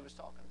idea of what he was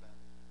talking about.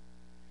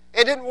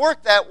 It didn't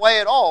work that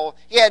way at all.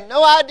 He had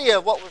no idea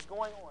of what was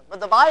going on. But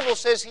the Bible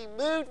says he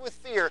moved with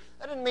fear.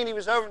 That doesn't mean he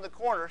was over in the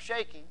corner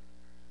shaking.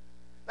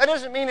 That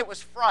doesn't mean it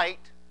was fright.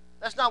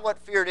 That's not what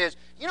fear is.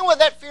 You know what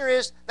that fear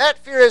is? That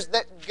fear is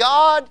that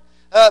God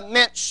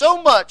meant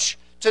so much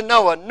to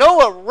Noah.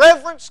 Noah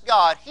reverenced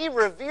God. He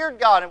revered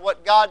God and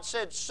what God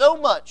said so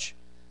much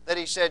that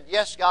he said,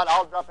 yes, God,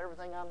 I'll drop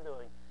everything I'm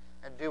doing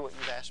and do what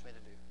you've asked me to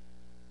do.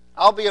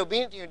 I'll be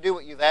obedient to you and do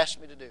what you've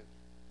asked me to do.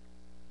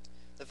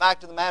 The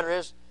fact of the matter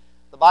is,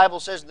 the Bible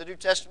says in the New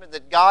Testament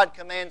that God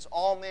commands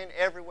all men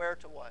everywhere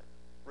to what?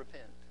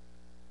 Repent.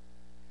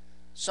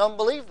 Some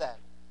believe that,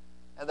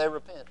 and they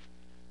repent.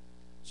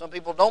 Some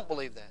people don't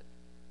believe that.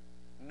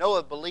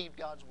 Noah believed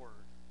God's word.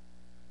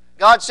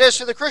 God says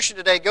to the Christian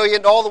today, go ye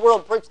into all the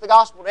world and preach the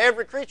gospel to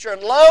every creature,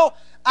 and lo,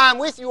 I am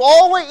with you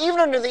always, even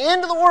unto the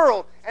end of the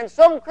world. And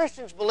some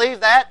Christians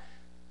believe that,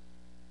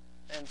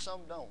 and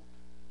some don't.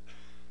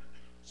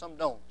 Some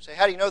don't. Say,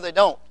 how do you know they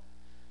don't?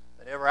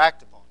 They never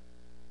act upon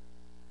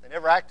it. They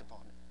never act upon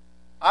it.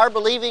 Our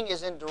believing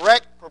is in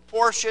direct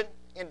proportion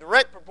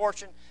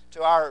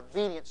to our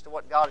obedience to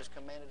what God has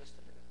commanded us to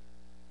do.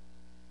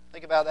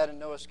 Think about that in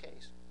Noah's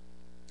case.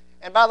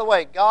 And by the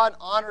way, God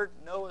honored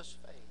Noah's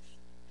faith.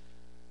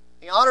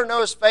 He honored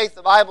Noah's faith,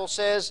 the Bible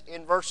says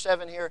in verse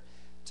 7 here,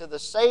 to the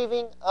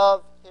saving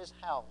of his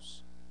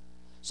house.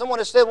 Someone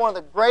has said one of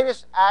the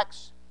greatest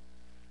acts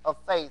of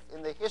faith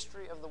in the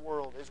history of the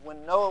world is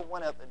when Noah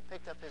went up and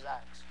picked up his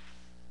axe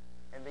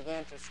and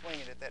began to swing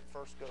it at that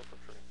first gopher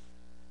tree.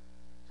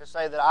 To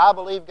say that I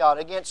believe God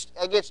against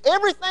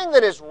everything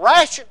that is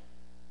rational.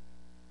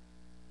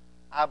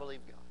 I believe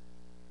God.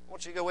 I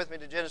want you to go with me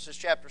to Genesis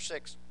chapter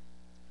 6.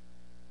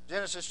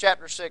 Genesis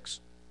chapter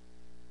 6.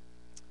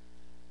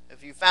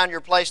 If you found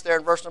your place there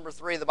in verse number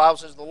 3, the Bible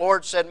says, the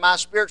Lord said, my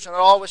spirit shall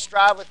not always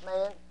strive with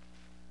man,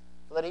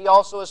 for that he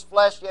also is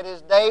flesh, yet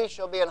his days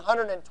shall be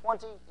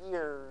 120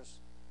 years.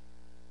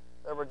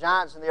 There were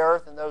giants in the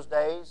earth in those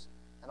days.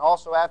 And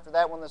also after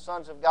that, when the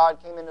sons of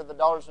God came into the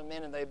daughters of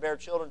men, and they bare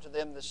children to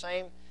them, the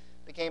same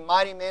became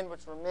mighty men,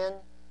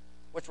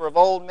 which were of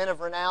old, men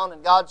of renown.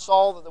 And God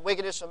saw that the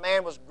wickedness of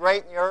man was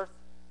great in the earth,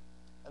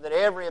 and that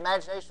every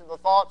imagination of the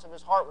thoughts of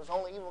his heart was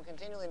only evil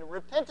continually. And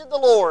repented the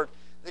Lord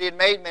that he had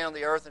made man on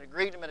the earth, and it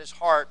grieved him at his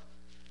heart.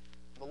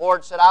 The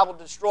Lord said, I will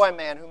destroy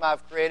man whom I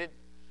have created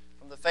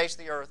from the face of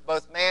the earth,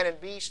 both man and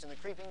beast, and the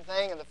creeping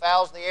thing, and the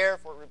fowls of the air,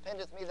 for it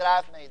repenteth me that I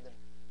have made them.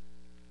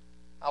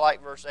 I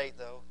like verse 8,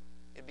 though.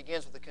 It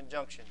begins with a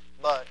conjunction.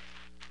 But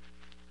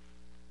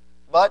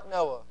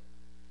Noah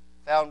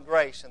found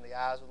grace in the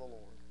eyes of the Lord.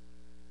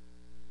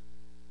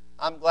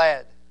 I'm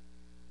glad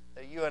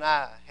that you and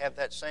I have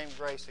that same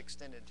grace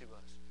extended to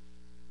us.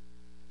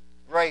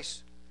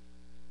 Grace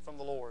from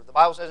the Lord. The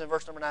Bible says in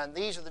verse number 9,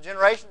 these are the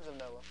generations of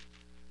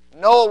Noah.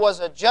 Noah was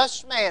a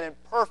just man and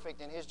perfect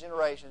in his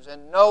generations.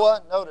 And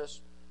Noah,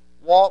 notice,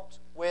 walked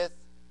with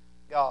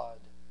God.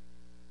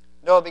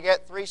 Noah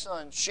begat 3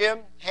 sons, Shem,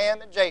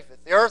 Ham, and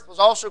Japheth. The earth was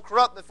also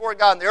corrupt before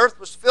God, and the earth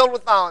was filled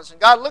with violence.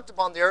 And God looked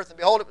upon the earth, and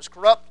behold, it was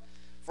corrupt,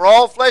 for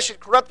all flesh had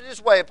corrupted his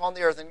way upon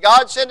the earth. And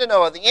God said to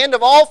Noah, the end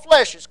of all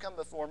flesh is come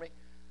before me,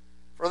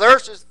 for the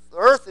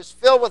earth is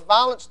filled with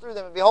violence through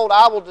them, and behold,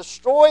 I will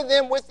destroy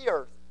them with the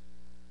earth.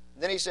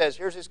 And then he says,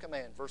 here's his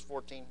command, verse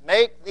 14,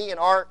 make thee an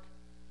ark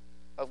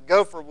of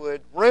gopher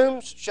wood.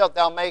 Rooms shalt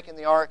thou make in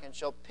the ark, and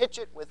shalt pitch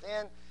it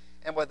within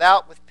and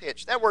without with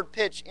pitch. That word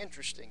pitch,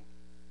 interesting.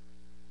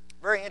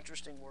 Very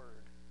interesting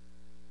word.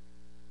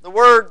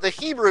 The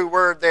Hebrew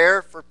word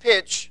there for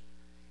pitch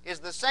is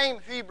the same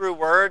Hebrew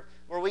word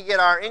where we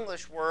get our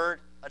English word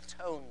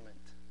atonement.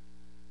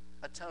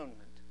 Atonement.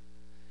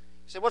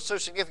 You say, what's so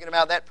significant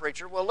about that,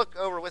 preacher? Well, look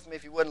over with me,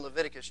 if you would, in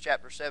Leviticus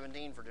chapter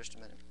 17 for just a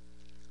minute.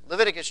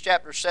 Leviticus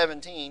chapter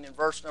 17 and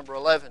verse number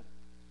 11.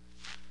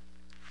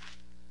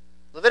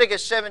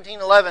 Leviticus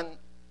 17:11,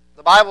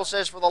 the Bible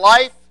says, for the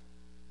life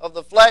of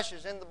the flesh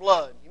is in the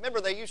blood. You remember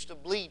they used to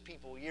bleed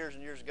people years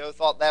and years ago,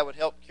 thought that would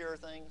help cure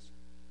things?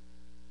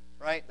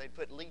 Right? They'd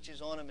put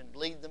leeches on them and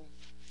bleed them.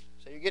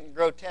 So you're getting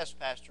grotesque,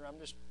 Pastor. I'm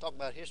just talking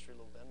about history a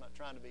little bit. I'm not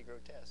trying to be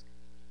grotesque.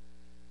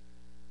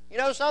 You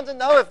know something,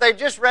 though? If they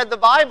just read the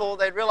Bible,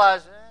 they'd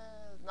realize,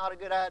 it's not a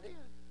good idea.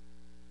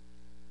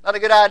 Not a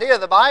good idea.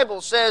 The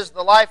Bible says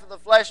the life of the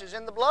flesh is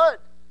in the blood.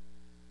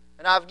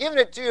 And I've given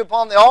it to you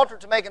upon the altar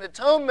to make an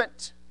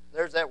atonement.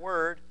 There's that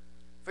word.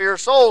 For your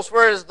souls,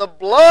 for it is the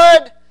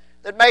blood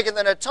that maketh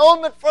an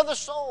atonement for the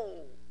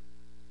soul.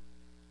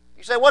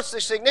 You say, what's the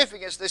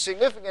significance? The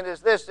significance is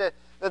this,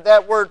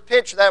 that word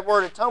pitch, that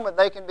word atonement,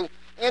 they can be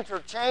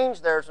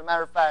interchanged there, as a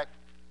matter of fact.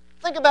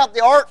 Think about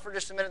the ark for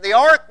just a minute. The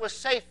ark was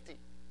safety.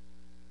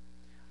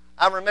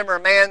 I remember a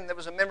man that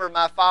was a member of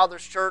my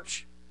father's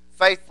church,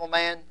 faithful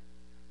man,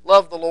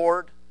 loved the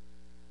Lord,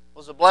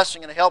 was a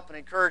blessing and a help and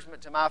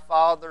encouragement to my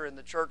father and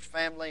the church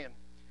family, and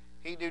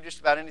he'd do just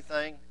about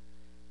anything.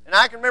 And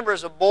I can remember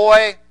as a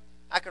boy,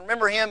 I can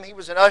remember him, he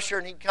was an usher,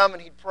 and he'd come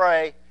and he'd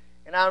pray.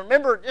 And I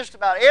remember just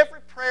about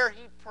every prayer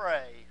he'd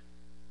pray,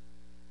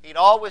 he'd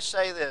always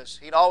say this.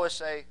 He'd always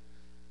say,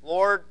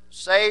 Lord,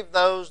 save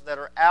those that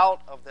are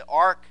out of the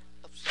ark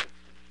of safety.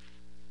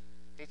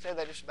 He'd say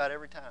that just about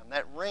every time.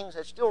 That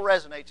still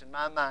resonates in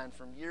my mind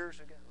from years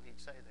ago.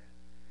 He'd say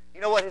that. You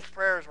know what? His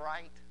prayer is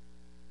right.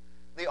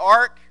 The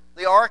ark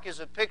is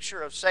a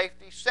picture of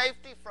safety.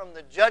 Safety from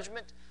the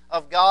judgment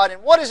of God.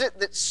 And what is it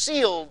that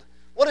sealed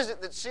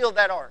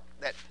that ark?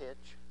 That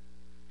pitch.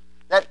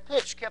 That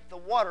pitch kept the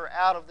water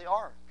out of the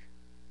ark.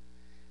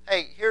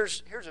 Hey,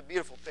 here's a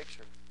beautiful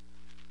picture.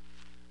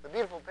 The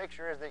beautiful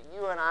picture is that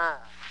you and I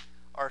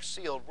are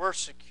sealed. We're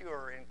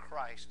secure in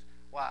Christ.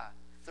 Why?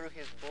 Through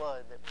His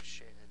blood that was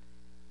shed.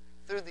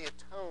 Through the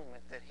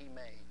atonement that He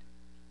made.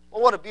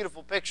 Well, what a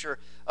beautiful picture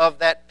of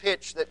that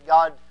pitch that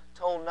God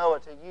told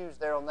Noah to use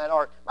there on that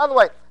ark. By the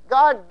way,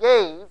 God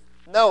gave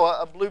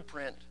Noah a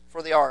blueprint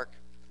for the ark.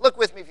 Look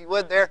with me, if you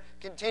would, there,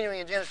 continuing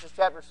in Genesis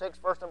chapter 6,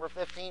 verse number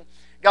 15.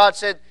 God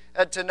said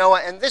to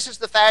Noah, and this is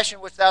the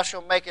fashion which thou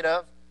shalt make it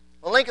of.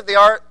 The length of the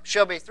ark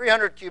shall be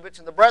 300 cubits,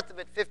 and the breadth of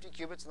it 50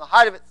 cubits, and the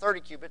height of it 30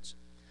 cubits.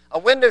 A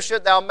window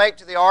shalt thou make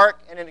to the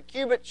ark, and in a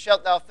cubit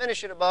shalt thou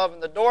finish it above,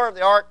 and the door of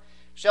the ark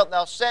shalt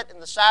thou set in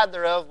the side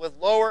thereof, with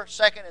lower,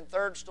 second, and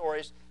third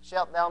stories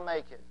shalt thou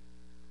make it.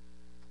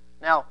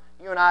 Now,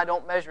 you and I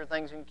don't measure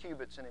things in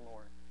cubits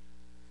anymore.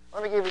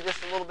 Let me give you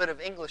just a little bit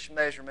of English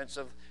measurements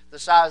of the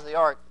size of the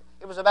ark.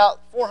 It was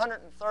about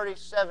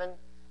 437.5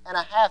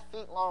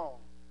 feet long.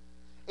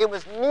 It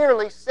was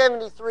nearly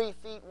 73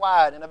 feet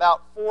wide and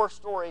about 4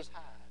 stories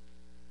high.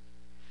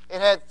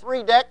 It had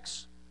 3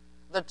 decks.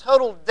 The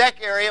total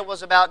deck area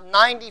was about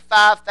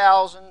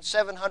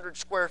 95,700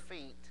 square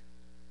feet.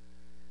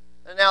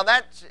 Now,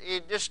 that's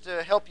just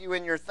to help you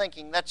in your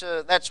thinking.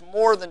 That's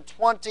more than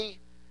 20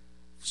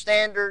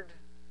 standard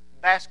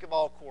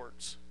basketball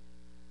courts.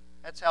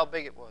 That's how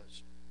big it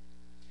was.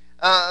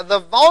 The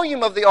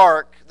volume of the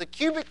ark, the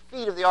cubic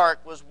feet of the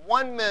ark, was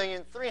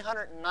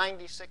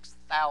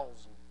 1,396,000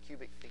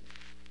 cubic feet.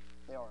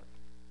 The ark.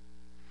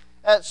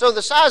 So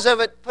the size of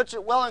it puts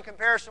it well in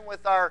comparison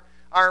with our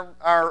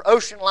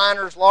ocean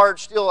liners,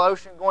 large steel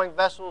ocean-going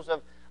vessels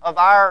of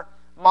our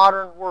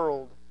modern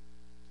world.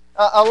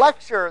 A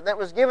lecture that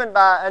was given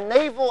by a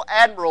naval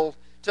admiral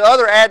to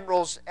other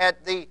admirals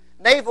at the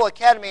Naval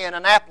Academy in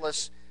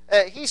Annapolis,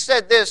 he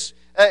said this,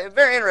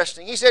 very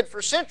interesting. He said,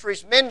 for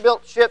centuries, men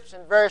built ships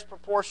in various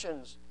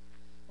proportions.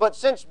 But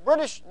since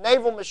British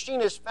naval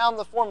machinists found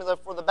the formula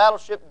for the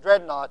battleship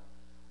Dreadnought,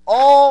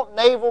 all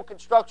naval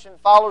construction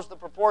follows the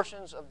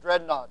proportions of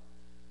Dreadnought,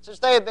 since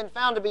they have been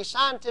found to be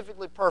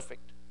scientifically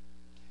perfect.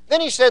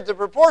 Then he said the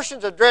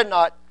proportions of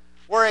Dreadnought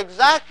were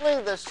exactly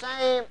the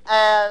same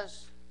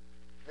as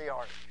the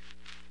ark.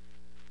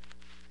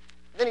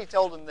 Then he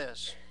told them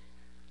this: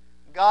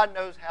 God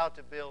knows how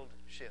to build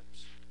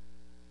ships.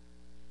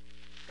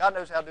 God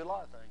knows how to do a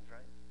lot of things,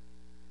 right?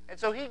 And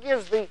so He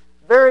gives the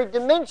very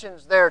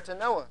dimensions there to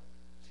Noah.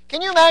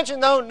 Can you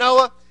imagine, though,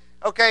 Noah?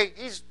 Okay,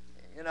 he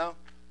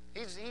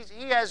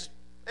has,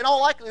 in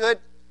all likelihood,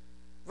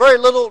 very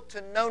little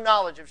to no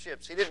knowledge of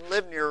ships. He didn't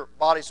live near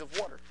bodies of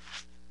water.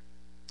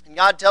 And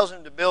God tells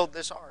him to build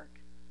this ark.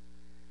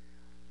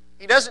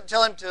 He doesn't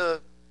tell him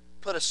to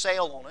put a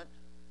sail on it.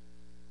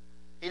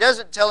 He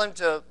doesn't tell him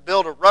to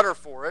build a rudder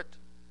for it.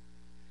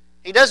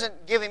 He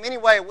doesn't give him any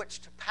way in which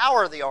to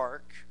power the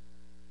ark.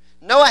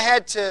 Noah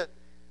had to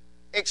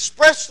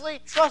expressly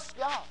trust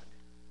God.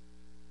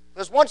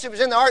 Because once he was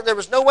in the ark, there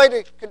was no way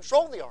to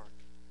control the ark.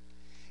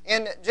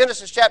 In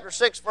Genesis chapter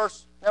 6,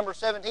 verse number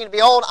 17,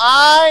 behold,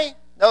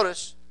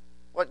 notice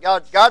what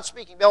God's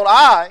speaking, behold,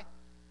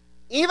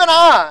 even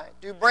I,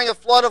 do bring a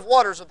flood of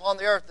waters upon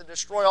the earth to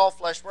destroy all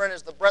flesh, wherein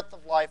is the breath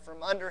of life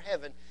from under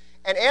heaven,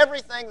 and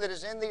everything that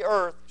is in the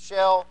earth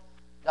shall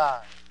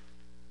die.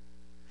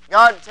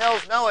 God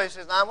tells Noah, He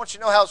says, I want you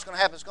to know how it's going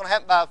to happen. It's going to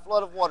happen by a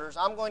flood of waters.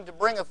 I'm going to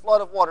bring a flood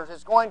of waters.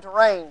 It's going to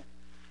rain.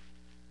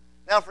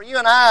 Now, for you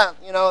and I,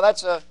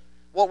 that's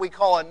what we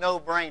call a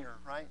no-brainer,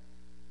 right?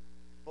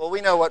 Well, we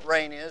know what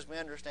rain is. We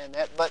understand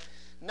that. But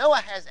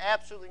Noah has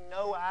absolutely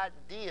no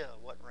idea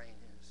what rain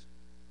is.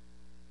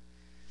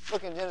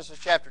 Look in Genesis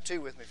chapter 2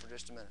 with me for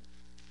just a minute.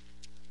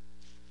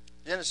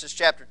 Genesis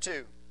chapter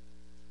 2.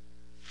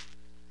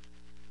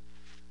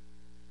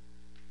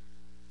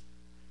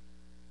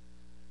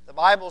 The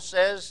Bible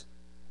says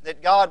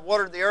that God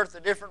watered the earth a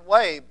different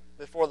way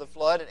before the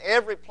flood, and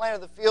every plant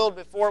of the field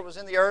before it was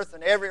in the earth,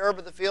 and every herb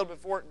of the field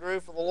before it grew,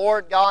 for the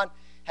Lord God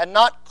had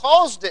not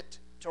caused it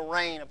to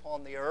rain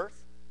upon the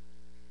earth.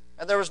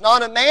 And there was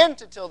not a man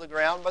to till the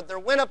ground, but there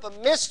went up a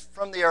mist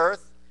from the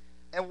earth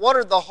and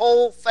watered the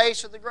whole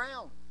face of the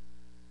ground.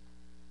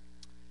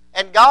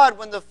 And God,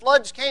 when the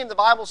floods came, the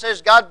Bible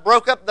says God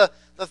broke up the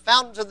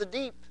fountains of the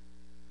deep.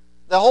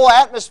 The whole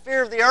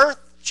atmosphere of the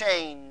earth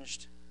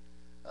changed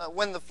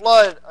when the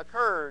flood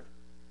occurred.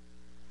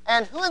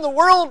 And who in the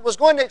world was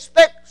going to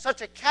expect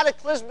such a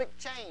cataclysmic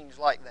change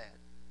like that?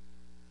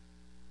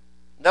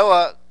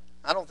 Noah,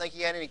 I don't think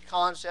he had any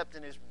concept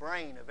in his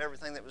brain of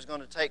everything that was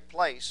going to take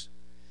place.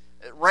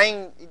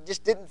 Rain, it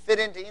just didn't fit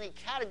into any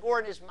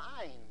category in his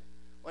mind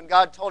when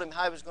God told him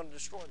how he was going to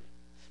destroy it.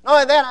 Not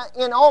only that,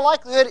 in all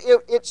likelihood,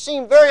 it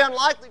seemed very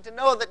unlikely to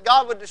Noah that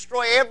God would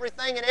destroy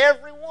everything and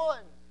everyone.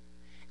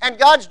 And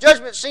God's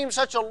judgment seemed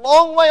such a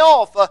long way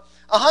off,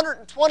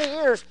 120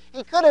 years.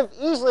 He could have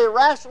easily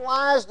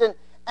rationalized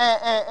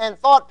and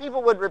thought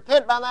people would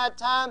repent by that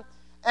time.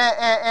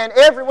 And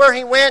everywhere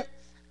he went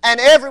and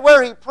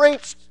everywhere he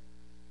preached,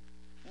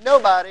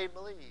 nobody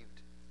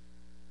believed.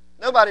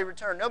 Nobody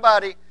returned.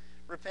 Nobody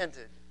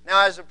repented.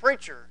 Now, as a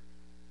preacher,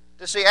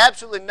 to see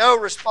absolutely no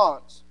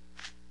response,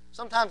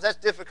 sometimes that's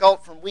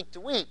difficult from week to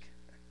week.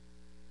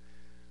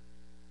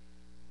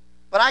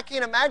 But I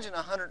can't imagine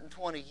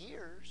 120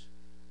 years.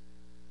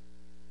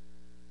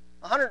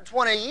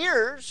 120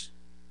 years.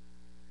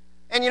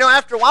 And,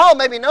 after a while,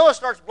 maybe Noah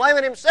starts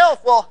blaming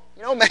himself. Well,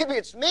 maybe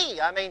it's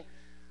me. I mean,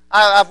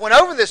 I've went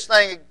over this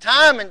thing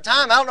time and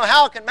time. I don't know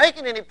how I can make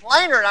it any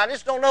plainer, and I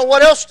just don't know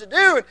what else to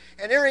do.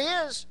 And here he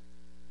is.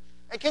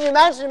 And can you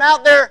imagine him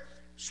out there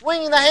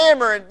swinging the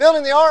hammer and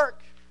building the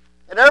ark?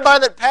 And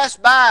everybody that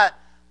passed by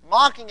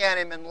mocking at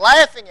him and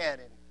laughing at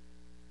him.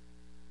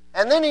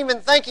 And then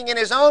even thinking in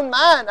his own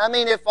mind, I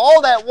mean, if all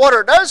that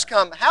water does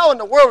come, how in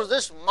the world is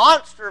this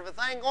monster of a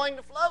thing going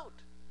to float?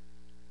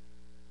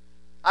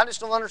 I just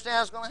don't understand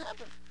how it's going to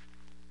happen.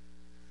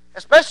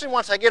 Especially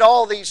once I get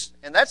all these,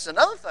 and that's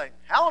another thing.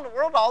 How in the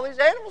world are all these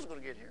animals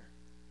going to get here?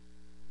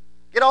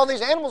 Get all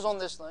these animals on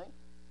this thing.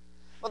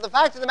 But the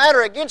fact of the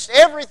matter, against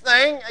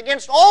everything,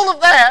 against all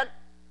of that,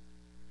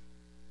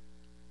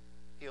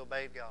 he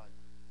obeyed God.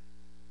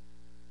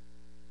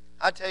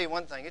 I tell you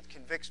one thing, it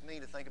convicts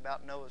me to think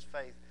about Noah's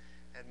faith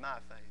and my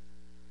faith.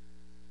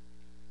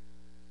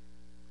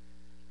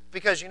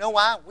 Because you know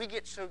why? We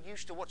get so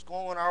used to what's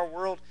going on in our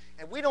world,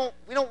 and we don't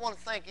want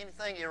to think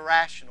anything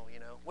irrational.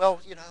 Well,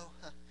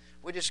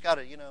 we just got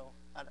to.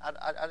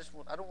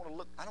 I don't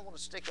want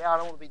to stick out. I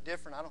don't want to be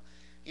different.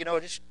 I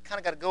just kind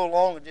of got to go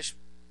along and just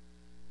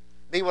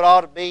be what I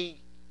ought to be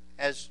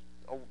as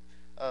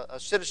a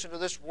citizen of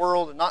this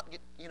world, and not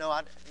get.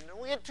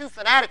 We get too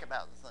fanatic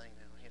about the thing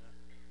now.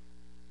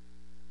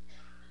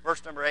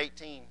 Verse number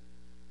 18.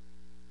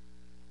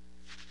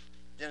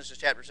 Genesis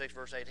chapter 6,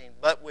 verse 18.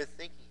 But with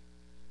thee,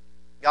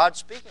 God's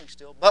speaking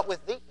still, but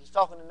with thee, he's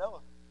talking to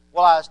Noah,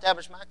 will I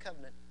establish my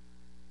covenant.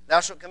 Thou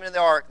shalt come into the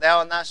ark, thou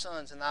and thy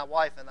sons, and thy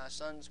wife, and thy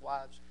sons'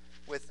 wives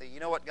with thee. You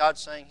know what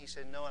God's saying? He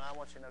said, Noah, I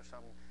want you to know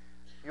something.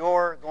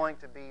 You're going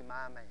to be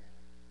my man.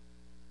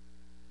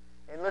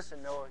 And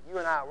listen, Noah, you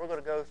and I, we're going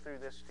to go through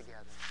this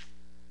together.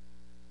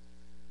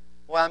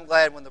 Well, I'm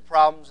glad when the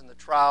problems and the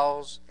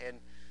trials and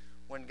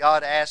when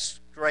God asks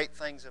great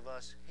things of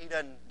us, he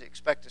doesn't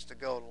expect us to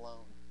go it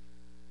alone.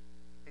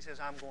 He says,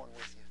 I'm going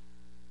with you.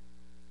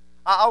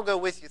 I'll go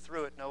with you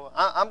through it, Noah.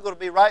 I'm going to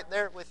be right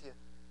there with you.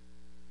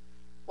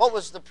 What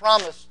was the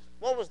promise?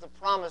 What was the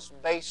promise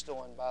based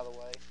on, by the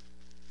way?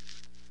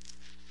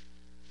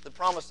 The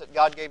promise that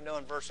God gave Noah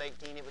in verse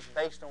 18, it was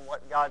based on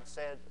what God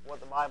said, what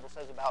the Bible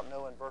says about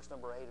Noah in verse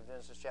number 8 of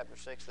Genesis chapter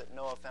 6, that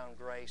Noah found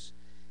grace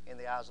in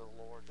the eyes of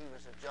the Lord. He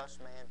was a just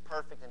man,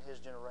 perfect in his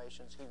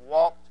generations. He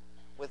walked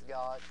with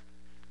God.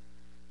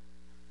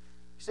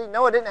 You see,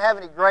 Noah didn't have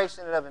any grace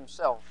in and of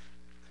himself.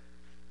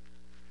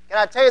 Can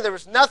I tell you, there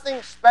was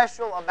nothing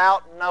special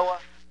about Noah,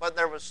 but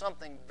there was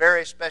something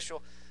very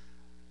special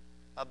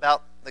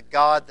about the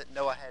God that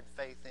Noah had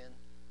faith in.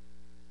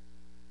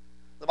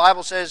 The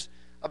Bible says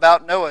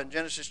about Noah in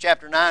Genesis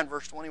chapter 9,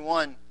 verse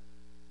 21.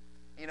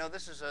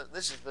 This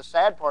is the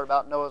sad part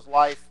about Noah's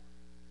life.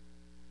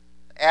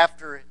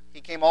 After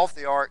he came off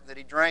the ark, that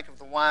he drank of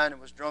the wine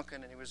and was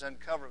drunken, and he was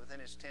uncovered within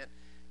his tent.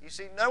 You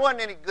see, there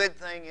wasn't any good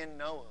thing in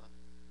Noah.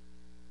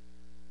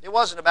 It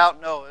wasn't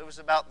about Noah. It was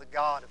about the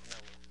God of Noah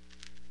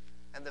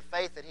and the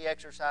faith that he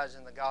exercised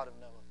in the God of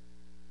Noah.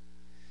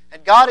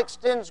 And God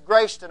extends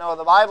grace to Noah.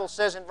 The Bible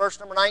says in verse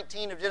number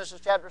 19 of Genesis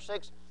chapter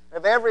 6,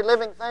 of every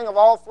living thing of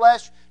all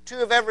flesh, 2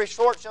 of every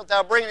sort shalt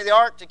thou bring into the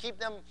ark to keep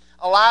them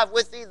alive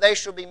with thee. They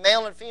shall be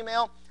male and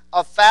female,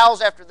 of fowls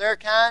after their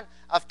kind,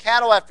 of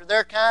cattle after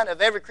their kind,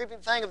 of every creeping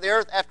thing of the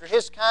earth after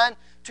his kind.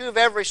 2 of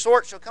every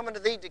sort shall come unto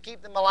thee to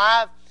keep them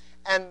alive.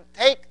 And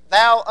take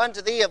thou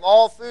unto thee of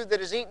all food that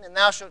is eaten, and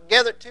thou shalt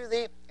gather it to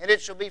thee, and it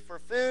shall be for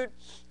food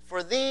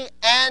for thee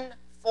and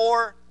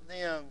for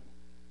them.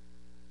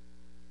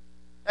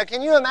 Now,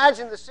 can you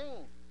imagine the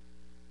scene?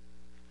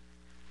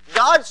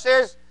 God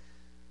says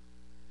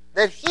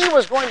that he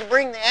was going to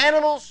bring the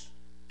animals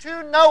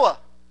to Noah.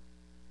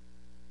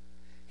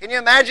 Can you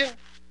imagine?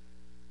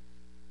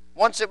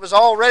 Once it was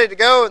all ready to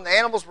go and the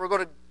animals were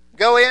going to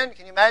go in,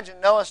 can you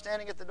imagine Noah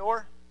standing at the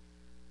door?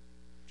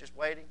 Just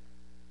waiting.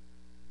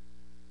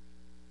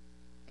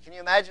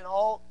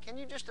 Can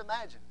you just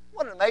imagine?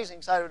 What an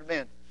amazing sight it would have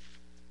been.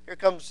 Here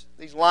comes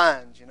these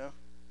lions,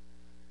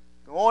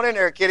 Go on in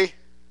there, kitty.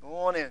 Go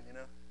on in,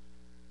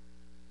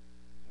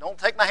 don't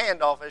take my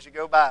hand off as you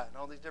go by, and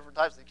all these different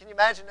types of things. Can you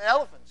imagine the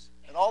elephants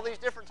and all these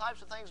different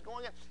types of things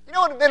going in? You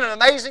know, it would have been an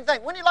amazing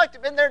thing. Wouldn't you like to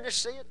have been there to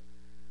just see it?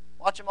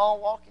 Watch them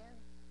all walk in?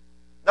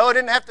 Noah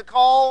didn't have to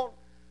call.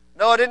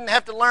 Noah didn't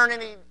have to learn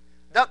any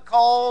duck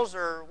calls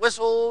or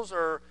whistles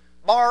or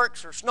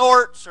barks or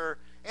snorts or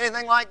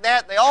anything like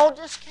that. They all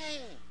just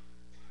came.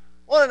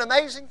 What an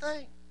amazing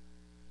thing.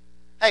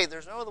 Hey,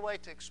 there's no other way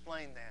to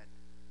explain that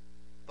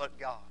but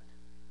God.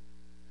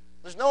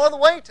 There's no other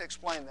way to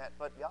explain that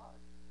but God.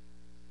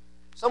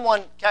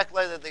 Someone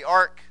calculated that the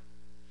ark,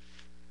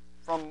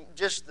 from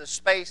just the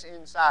space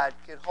inside,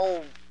 could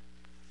hold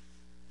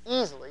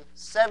easily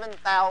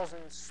 7,000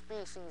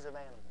 species of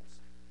animals.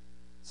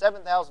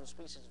 7,000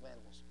 species of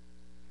animals.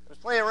 There's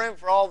plenty of room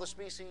for all the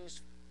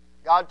species.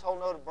 God told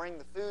Noah to bring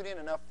the food in,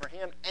 enough for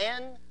him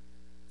and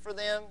for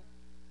them.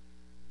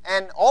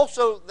 And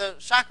also the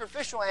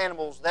sacrificial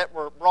animals that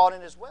were brought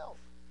in as well.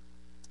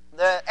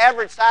 The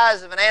average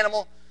size of an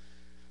animal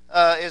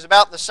is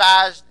about the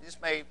size,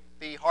 this may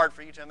be hard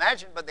for you to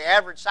imagine, but the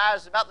average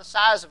size is about the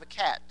size of a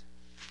cat.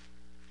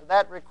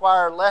 That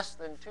require less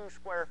than 2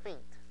 square feet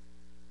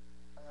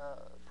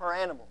per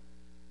animal.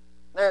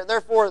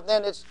 Therefore,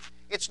 then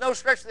it's no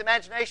stretch of the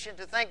imagination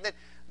to think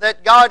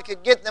that God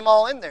could get them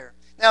all in there.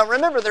 Now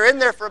remember, they're in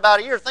there for about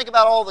a year. Think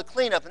about all the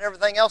cleanup and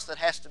everything else that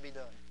has to be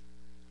done.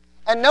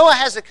 And Noah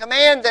has a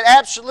command that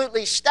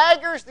absolutely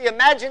staggers the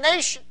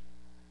imagination.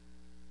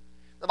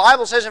 The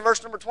Bible says in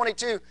verse number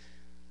 22,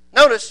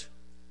 notice,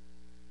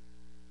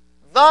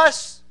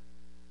 thus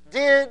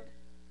did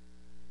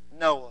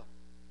Noah,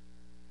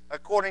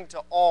 according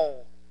to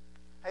all.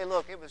 Hey,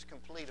 look, it was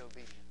complete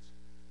obedience.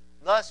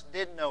 Thus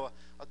did Noah,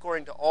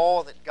 according to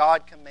all that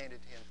God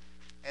commanded him.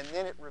 And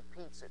then it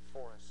repeats it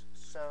for us.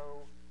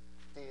 So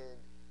did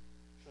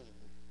he.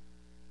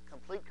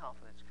 Complete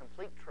confidence,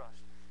 complete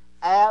trust,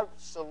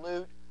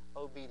 absolute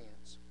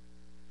obedience.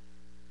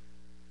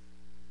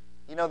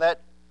 You know,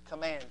 that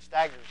command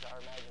staggers our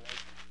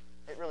imagination.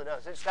 It really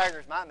does. It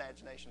staggers my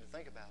imagination to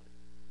think about it.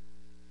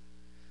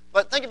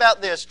 But think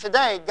about this.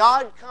 Today,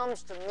 God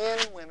comes to men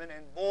and women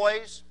and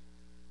boys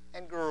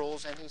and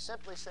girls, and He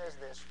simply says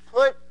this: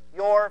 put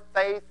your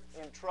faith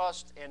and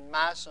trust in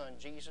my Son,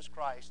 Jesus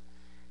Christ,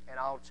 and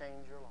I'll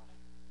change your life.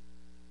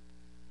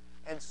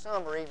 And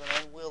some are even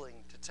unwilling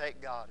to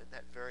take God at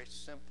that very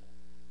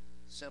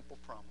simple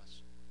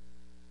promise.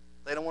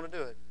 They don't want to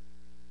do it.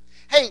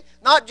 Hey,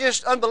 not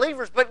just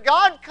unbelievers, but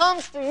God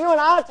comes to you and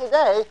I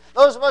today,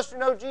 those of us who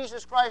know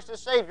Jesus Christ as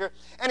Savior,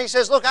 and He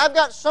says, look, I've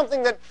got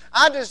something that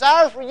I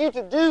desire for you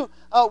to do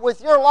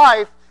with your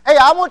life. Hey,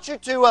 I want you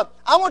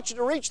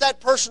to reach that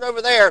person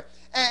over there,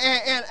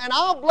 and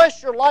I'll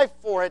bless your life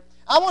for it.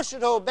 I want you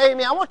to obey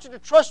me. I want you to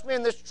trust me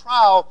in this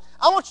trial.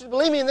 I want you to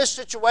believe me in this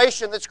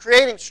situation that's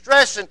creating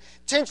stress and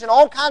tension,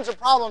 all kinds of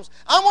problems.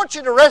 I want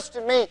you to rest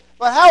in me.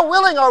 But how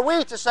willing are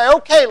we to say,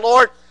 okay,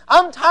 Lord,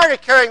 I'm tired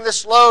of carrying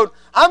this load.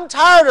 I'm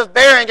tired of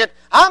bearing it.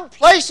 I'm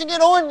placing it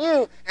on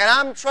you, and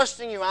I'm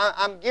trusting you.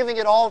 I'm giving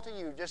it all to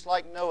you, just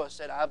like Noah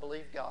said, I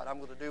believe God. I'm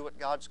going to do what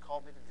God's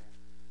called me to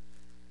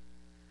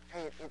do.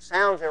 Hey, it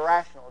sounds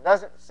irrational. It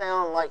doesn't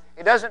sound like,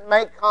 it doesn't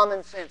make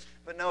common sense.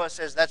 But Noah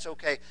says, that's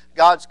okay.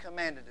 God's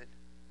commanded it.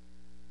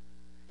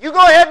 You go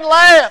ahead and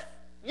laugh.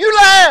 You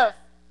laugh.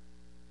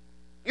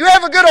 You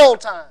have a good old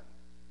time.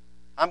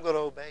 I'm going to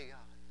obey God.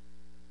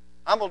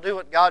 I'm going to do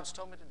what God's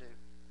told me to do.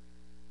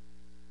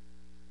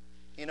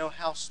 You know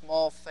how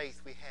small faith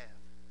we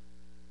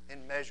have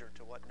in measure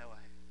to what Noah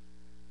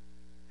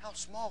had. How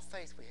small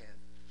faith we have.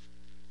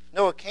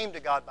 Noah came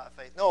to God by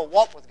faith. Noah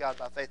walked with God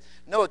by faith.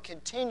 Noah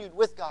continued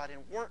with God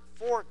and worked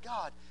for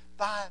God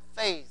by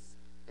faith.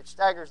 It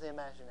staggers the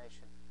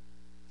imagination.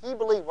 He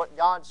believed what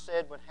God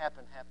said would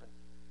happen, happened.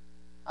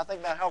 I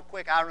think about how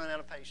quick I run out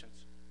of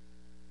patience.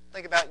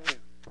 Think about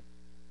you.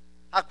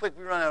 How quick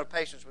we run out of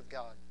patience with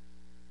God.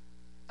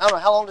 I don't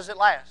know, how long does it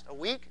last? A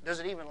week? Does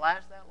it even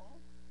last that long?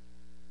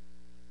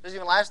 Does it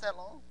even last that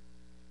long?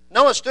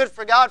 Noah stood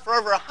for God for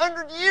over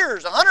 100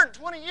 years,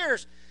 120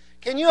 years.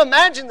 Can you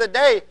imagine the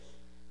day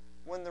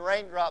when the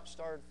raindrops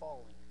started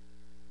falling?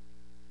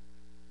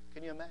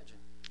 Can you imagine?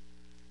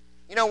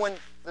 You know, when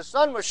the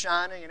sun was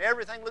shining and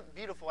everything looked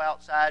beautiful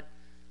outside,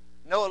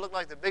 Noah looked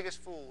like the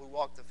biggest fool who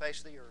walked the face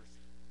of the earth.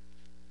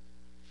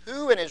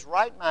 Who in his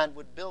right mind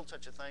would build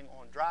such a thing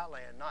on dry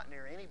land, not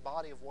near any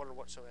body of water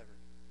whatsoever?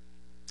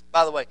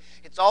 By the way,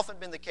 it's often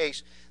been the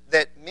case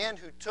that men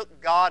who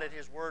took God at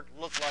His word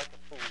looked like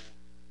a fool.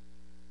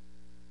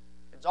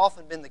 It's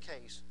often been the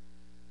case.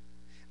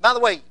 By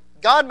the way,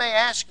 God may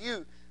ask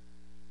you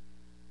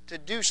to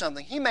do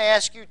something. He may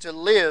ask you to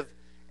live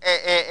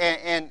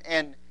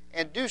and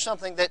do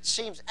something that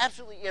seems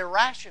absolutely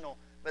irrational.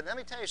 But let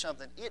me tell you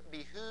something. It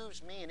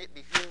behooves me and it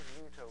behooves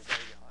you to obey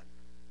God.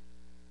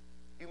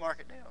 You mark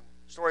it down.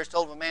 The story is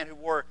told of a man who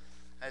wore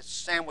a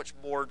sandwich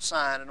board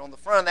sign, and on the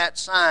front of that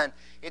sign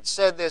it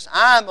said this: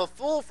 I'm a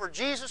fool for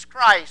Jesus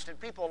Christ, and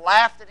people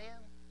laughed at him.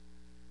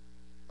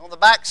 On the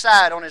back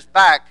side, on his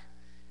back,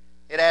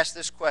 it asked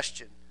this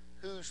question: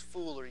 whose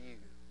fool are you?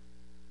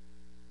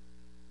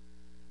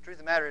 The truth of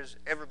the matter is,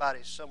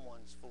 everybody's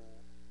someone's fool.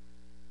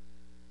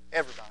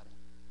 Everybody.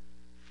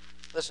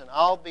 Listen,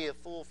 I'll be a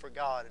fool for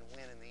God and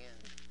win in the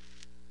end.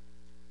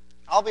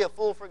 I'll be a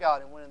fool for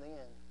God and win in the end.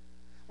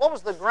 What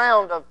was the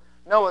ground of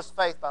Noah's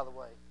faith, by the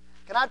way?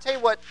 Can I tell you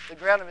what the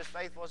ground of his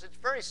faith was? It's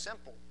very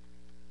simple.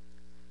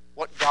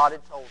 What God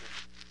had told him.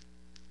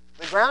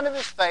 The ground of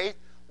his faith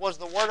was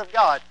the Word of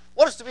God.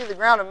 What is to be the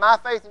ground of my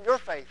faith and your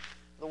faith?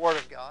 The Word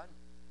of God.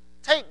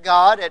 Take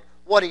God at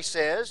what He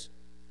says.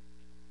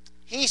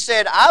 He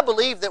said, I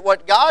believe that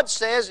what God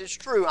says is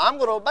true. I'm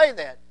going to obey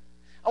that.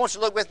 I want you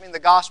to look with me in the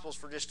Gospels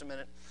for just a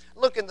minute.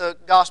 Look in the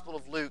Gospel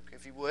of Luke,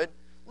 if you would.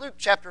 Luke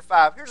chapter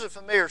 5. Here's a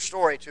familiar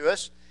story to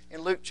us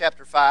in Luke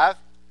chapter 5.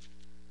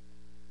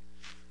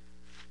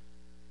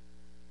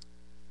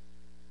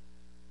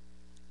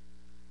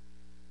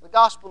 The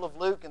Gospel of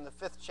Luke in the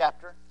 5th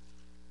chapter.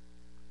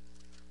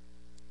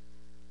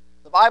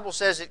 The Bible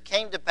says it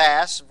came to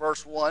pass,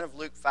 verse 1 of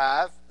Luke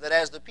 5, that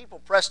as the people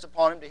pressed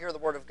upon him to hear the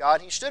word of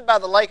God, he stood by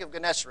the lake of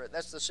Gennesaret,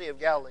 that's the Sea of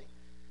Galilee,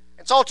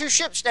 and saw two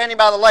ships standing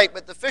by the lake,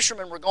 but the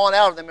fishermen were gone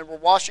out of them and were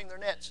washing their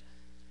nets.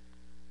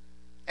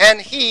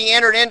 And he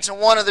entered into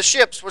one of the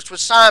ships, which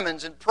was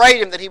Simon's, and prayed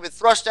him that he would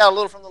thrust out a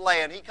little from the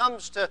land. He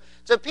comes to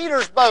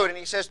Peter's boat, and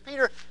he says,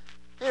 Peter,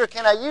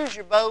 can I use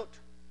your boat?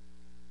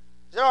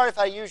 Is it all right if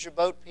I use your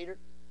boat, Peter?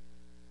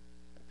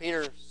 And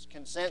Peter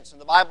consents, and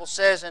the Bible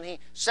says, and he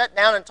sat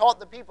down and taught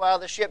the people out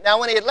of the ship. Now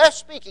when he had left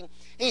speaking,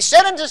 he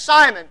said unto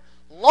Simon,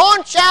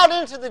 launch out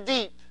into the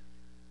deep,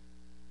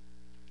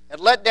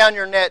 and let down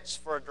your nets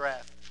for a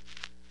draught.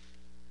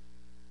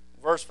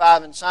 Verse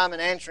 5, and Simon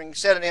answering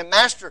said unto him,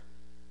 Master,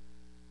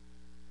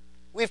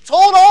 we've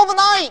toiled all the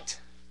night,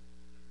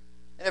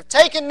 and have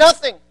taken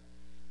nothing.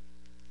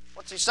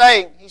 What's he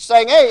saying? He's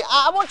saying, hey,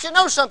 I want you to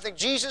know something,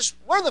 Jesus.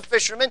 We're the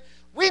fishermen.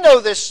 We know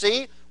this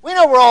sea. We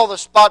know where all the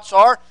spots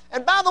are.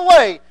 And by the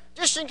way,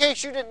 just in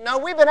case you didn't know,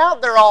 we've been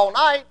out there all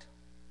night.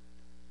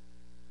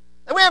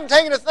 And we haven't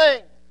taken a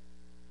thing.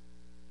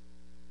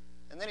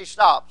 And then he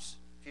stops,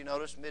 if you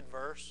notice,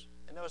 mid-verse.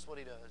 And notice what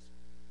he does.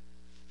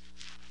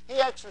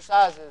 He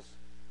exercises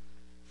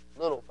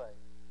little faith.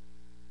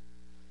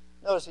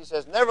 Notice he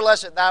says,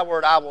 nevertheless at thy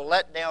word I will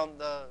let down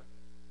the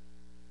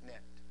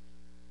net.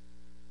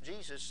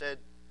 Jesus said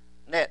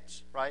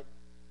nets, right?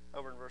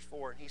 Over in verse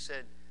 4. And he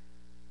said,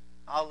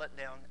 I'll let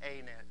down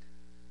a net.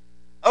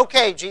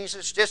 Okay,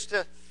 Jesus, just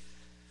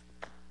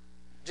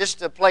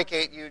to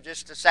placate you,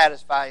 just to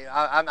satisfy you,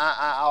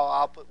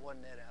 I'll put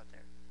one net out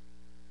there.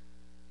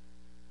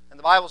 And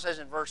the Bible says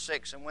in verse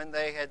 6, and when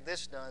they had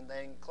this done,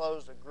 they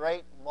enclosed a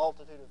great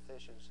multitude of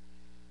fishes,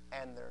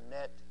 and their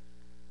net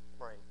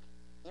brake.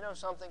 You know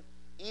something?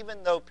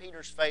 Even though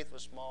Peter's faith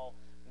was small,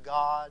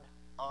 God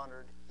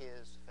honored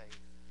his faith.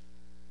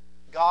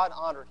 God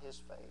honored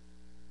his faith.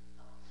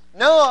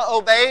 Noah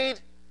obeyed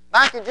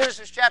back in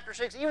Genesis chapter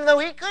 6, even though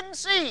he couldn't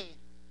see.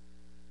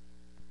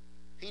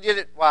 He did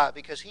it, why?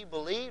 Because he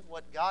believed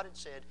what God had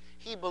said.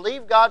 He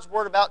believed God's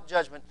word about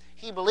judgment.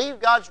 He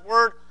believed God's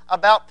word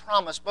about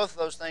promise, both of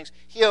those things.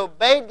 He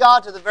obeyed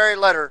God to the very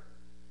letter.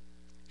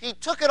 He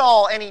took it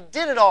all and he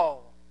did it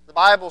all. The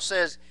Bible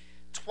says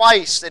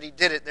twice that he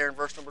did it there in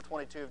verse number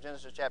 22 of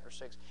Genesis chapter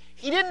 6.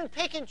 He didn't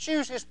pick and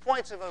choose his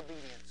points of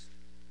obedience.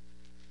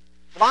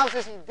 The Bible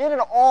says he did it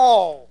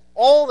all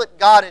that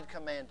God had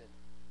commanded.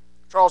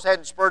 Charles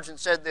Haddon Spurgeon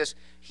said this,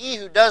 he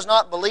who does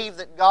not believe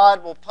that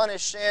God will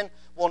punish sin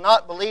will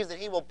not believe that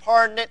He will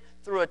pardon it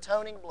through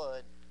atoning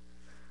blood.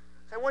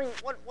 Okay,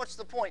 what's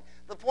the point?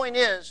 The point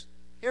is,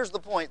 here's the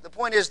point. The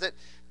point is that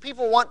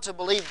people want to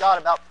believe God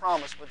about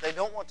promise, but they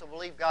don't want to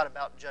believe God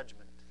about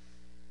judgment.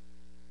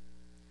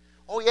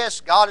 Oh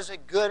yes, God is a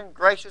good and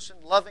gracious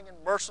and loving and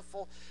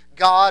merciful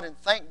God, and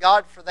thank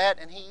God for that,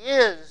 and He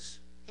is.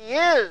 He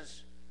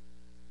is.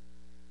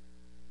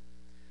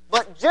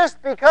 But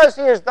just because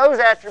He is those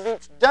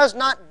attributes does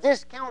not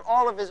discount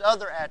all of His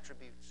other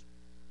attributes.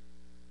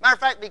 Matter of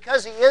fact,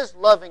 because He is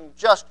loving,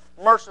 just,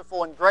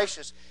 merciful, and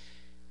gracious,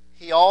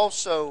 He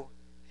also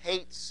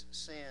hates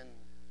sin,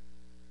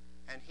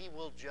 and He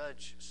will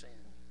judge sin.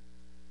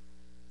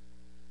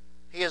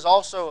 He is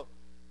also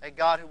a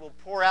God who will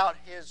pour out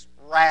His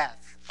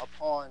wrath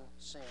upon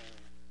sin.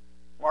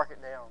 Mark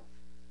it down.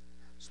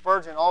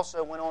 Spurgeon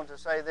also went on to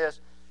say this.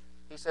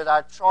 He said,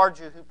 I charge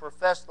you who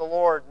profess the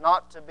Lord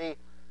not to be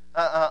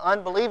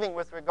unbelieving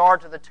with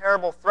regard to the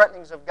terrible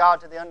threatenings of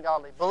God to the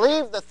ungodly.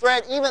 Believe the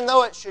threat even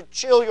though it should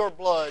chill your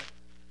blood.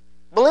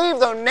 Believe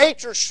though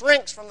nature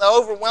shrinks from the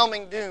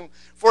overwhelming doom.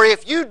 For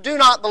if you do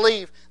not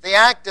believe, the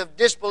act of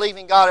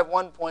disbelieving God at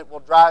one point will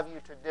drive you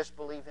to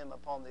disbelieve Him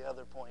upon the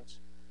other points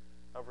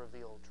of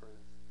revealed truth.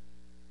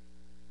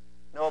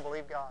 Noah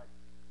believed God.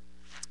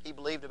 He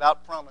believed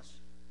about promise.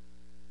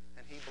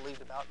 And he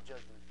believed about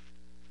judgment.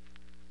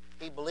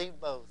 He believed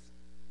both.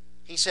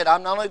 He said,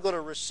 I'm not only going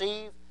to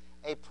receive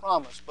a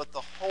promise, but the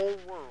whole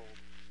world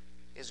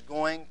is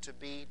going to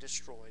be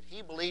destroyed.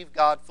 He believed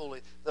God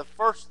fully. The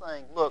first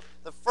thing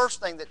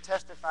that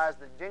testifies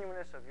the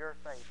genuineness of your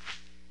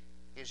faith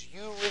is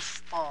you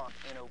respond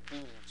in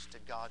obedience to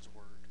God's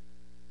word.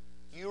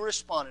 You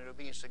respond in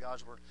obedience to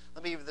God's word.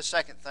 Let me give you the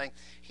second thing.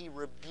 He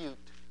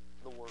rebuked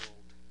the world.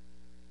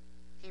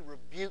 He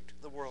rebuked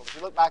the world. If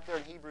you look back there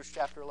in Hebrews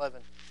chapter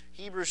 11.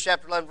 Hebrews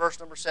chapter 11, verse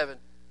number 7.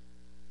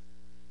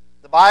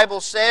 The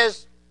Bible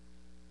says,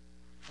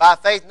 by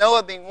faith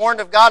Noah, being warned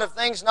of God of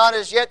things not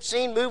as yet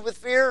seen, moved with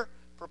fear,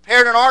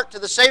 prepared an ark to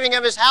the saving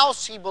of his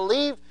house. He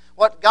believed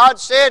what God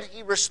said.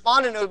 He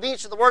responded in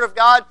obedience to the Word of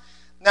God.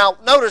 Now,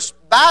 notice,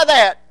 by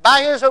that,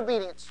 by his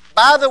obedience,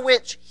 by the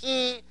which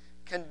he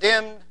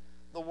condemned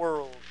the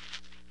world.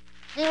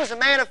 He was a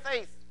man of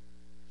faith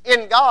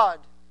in God.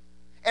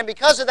 And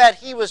because of that,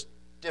 he was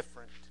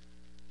different.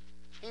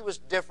 He was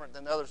different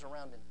than others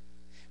around him.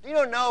 Do you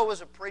know Noah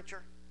was a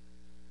preacher?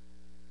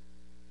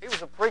 He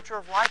was a preacher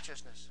of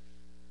righteousness.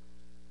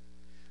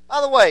 By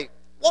the way,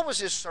 what was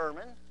his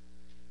sermon?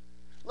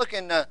 Look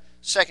in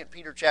 2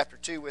 Peter chapter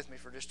 2 with me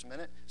for just a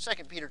minute.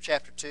 2 Peter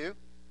chapter 2.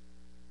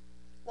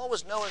 What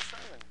was Noah's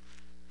sermon?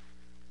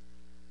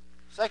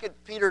 2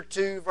 Peter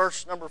 2,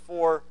 verse number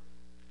 4.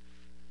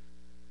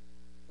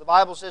 The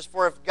Bible says,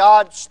 for if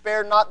God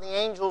spared not the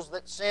angels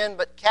that sinned,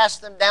 but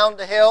cast them down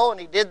to hell, and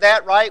He did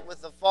that, right,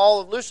 with the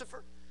fall of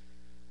Lucifer,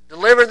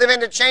 delivered them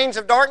into chains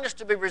of darkness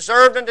to be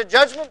reserved unto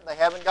judgment. They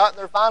haven't got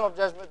their final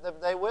judgment,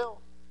 but they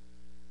will.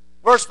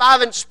 Verse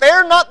 5, and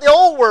spared not the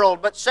old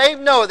world, but saved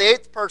Noah, the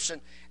eighth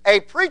person, a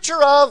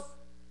preacher of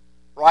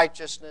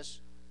righteousness,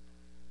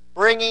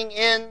 bringing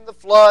in the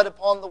flood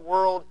upon the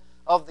world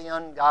of the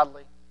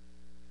ungodly.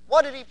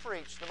 What did he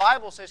preach? The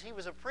Bible says he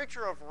was a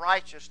preacher of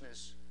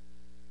righteousness.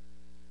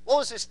 What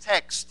was his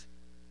text?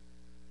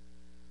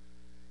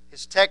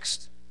 His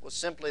text was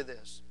simply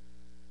this.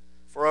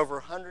 For over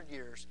 100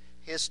 years,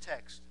 his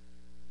text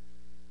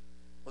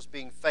was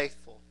being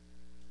faithful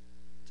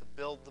to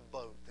build the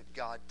boat that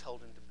God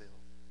told him to build.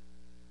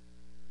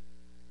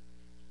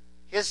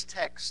 His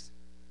text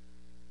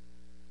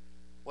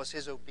was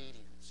his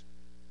obedience.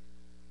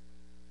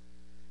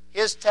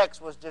 His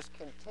text was just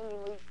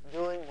continually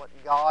doing what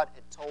God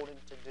had told him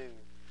to do.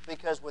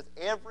 Because with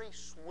every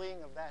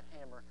swing of that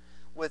hammer,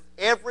 with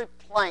every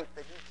plank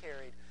that he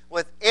carried,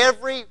 with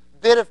every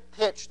bit of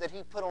pitch that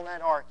he put on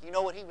that ark, you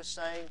know what he was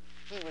saying?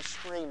 He was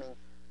screaming,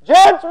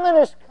 judgment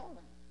is coming.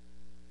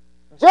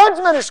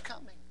 Judgment is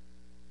coming.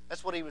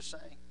 That's what he was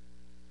saying.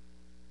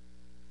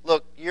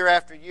 Look, year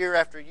after year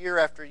after year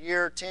after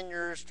year, 10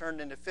 years turned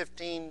into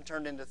 15,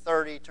 turned into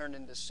 30, turned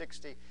into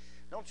 60.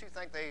 Don't you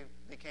think they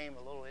became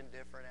a little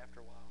indifferent after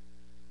a while?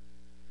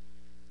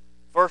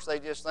 First they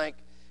just think,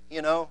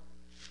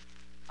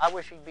 I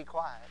wish he'd be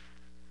quiet.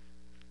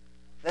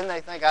 Then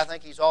they think, I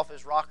think he's off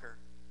his rocker.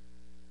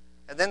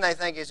 And then they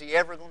think, is he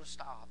ever going to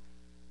stop?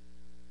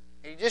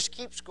 And he just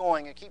keeps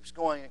going and keeps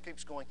going and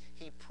keeps going.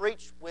 He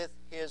preached with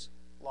his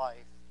life.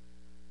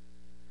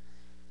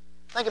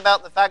 Think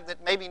about the fact that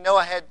maybe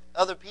Noah had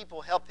other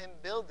people help him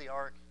build the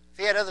ark. If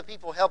he had other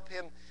people help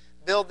him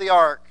build the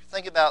ark,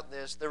 think about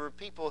this. There were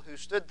people who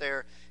stood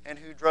there and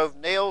who drove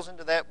nails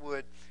into that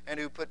wood and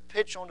who put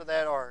pitch onto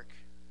that ark.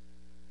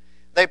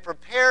 They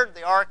prepared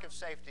the ark of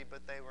safety,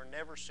 but they were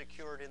never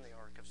secured in the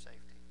ark of safety.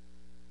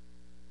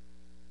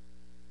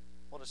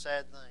 What a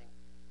sad thing.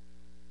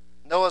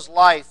 Noah's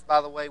life, by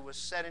the way, was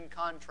set in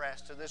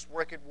contrast to this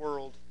wicked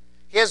world.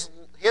 His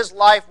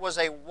life was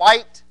a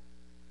white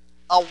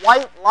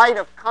light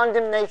of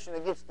condemnation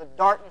against the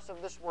darkness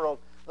of this world.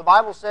 The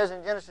Bible says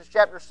in Genesis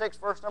chapter 6,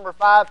 verse number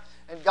 5,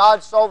 and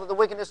God saw that the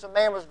wickedness of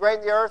man was great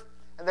in the earth,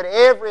 and that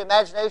every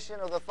imagination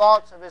of the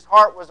thoughts of his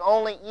heart was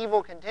only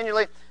evil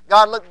continually.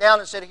 God looked down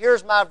and said,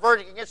 here's my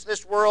verdict against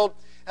this world.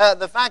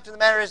 The fact of the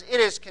matter is, it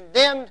is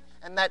condemned,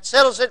 and that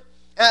settles it.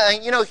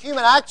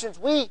 Human actions,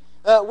 we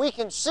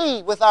can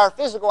see with our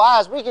physical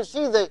eyes. We can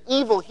see the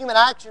evil human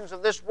actions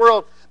of this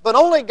world, but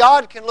only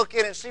God can look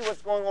in and see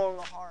what's going on in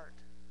the heart.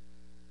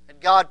 And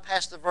God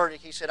passed the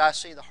verdict. He said, I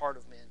see the heart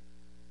of men.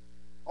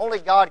 Only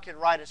God can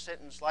write a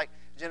sentence like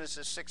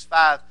Genesis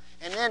 6:5.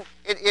 And then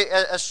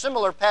a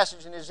similar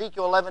passage in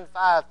Ezekiel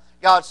 11:5,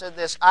 God said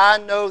this, I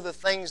know the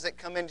things that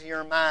come into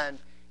your mind,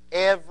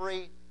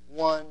 every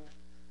one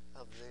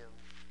of them.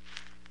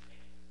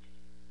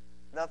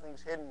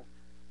 Nothing's hidden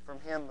from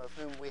Him of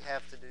whom we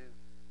have to do.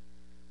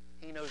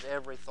 He knows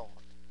every thought.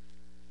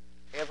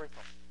 Every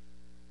thought.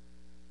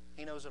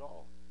 He knows it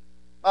all.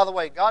 By the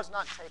way, God's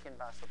not taken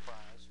by surprise.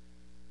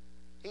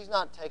 He's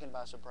not taken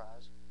by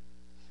surprise.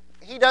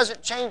 He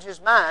doesn't change His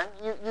mind.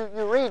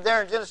 You read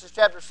there in Genesis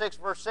chapter 6,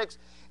 verse 6,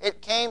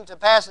 it came to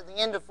pass at the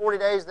end of 40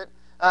 days that,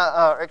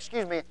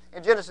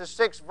 in Genesis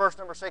 6, verse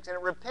number 6, and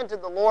it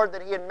repented the Lord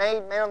that He had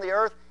made man on the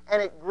earth,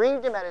 and it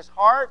grieved Him at His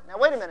heart. Now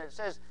wait a minute, it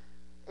says,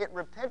 it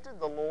repented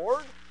the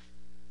Lord?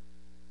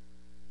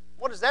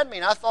 What does that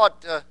mean? I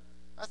thought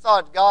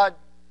God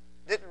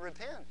didn't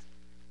repent.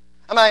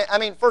 I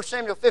mean, 1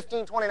 Samuel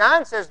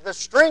 15:29 says, the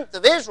strength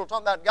of Israel,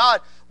 talking about God,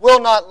 will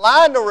not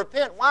lie nor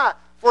repent. Why?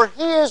 For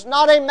He is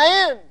not a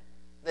man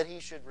that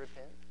He should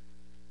repent.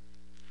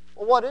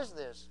 Well, what is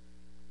this?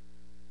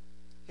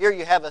 Here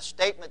you have a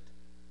statement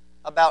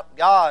about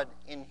God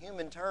in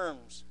human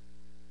terms.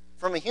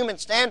 From a human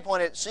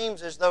standpoint, it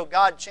seems as though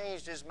God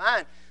changed His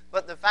mind.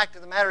 But the fact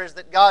of the matter is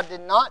that God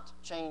did not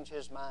change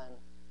His mind.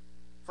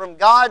 From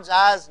God's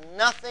eyes,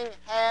 nothing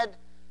had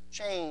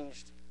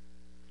changed.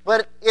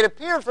 But it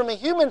appeared from a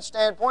human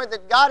standpoint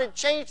that God had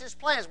changed His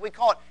plans. We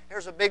call it,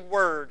 here's a big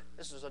word.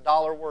 This is a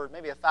 $1 word,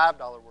 maybe a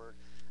 $5 word.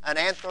 An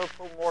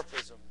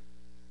anthropomorphism.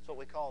 That's what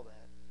we call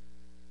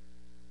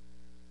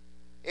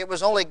that. It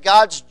was only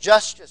God's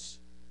justice,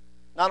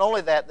 not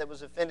only that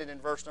was offended in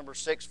verse number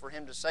 6 for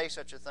Him to say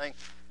such a thing,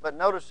 but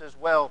notice as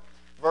well,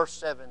 verse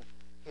 7,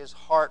 His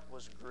heart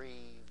was grieved.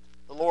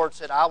 The Lord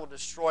said, I will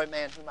destroy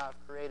man whom I have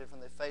created from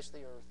the face of the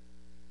earth,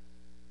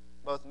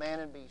 both man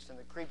and beast, and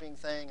the creeping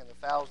thing, and the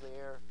fowls of the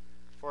air,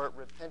 for it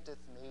repenteth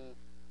me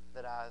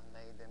that I have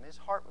made them. His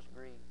heart was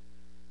grieved.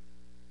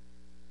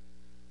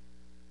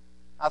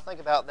 I think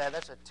about that.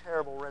 That's a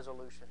terrible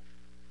resolution.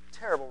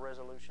 Terrible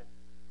resolution.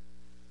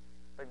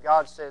 But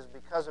God says,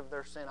 because of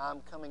their sin,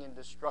 I'm coming in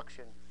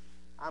destruction.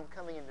 I'm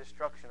coming in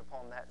destruction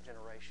upon that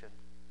generation.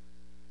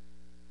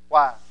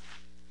 Why?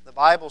 The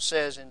Bible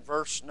says in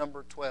verse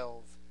number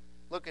 12,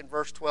 look at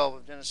verse 12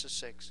 of Genesis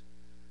 6,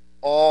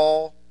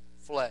 all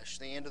flesh,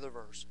 the end of the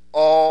verse,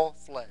 all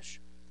flesh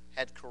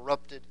had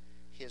corrupted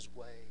His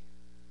way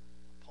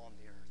upon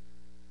the earth.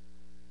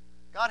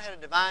 God had a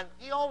divine,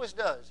 He always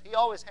does, He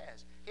always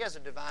has. He has a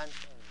divine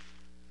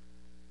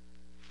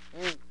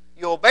standard.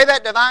 You obey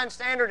that divine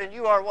standard and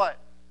you are what?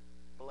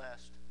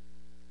 Blessed.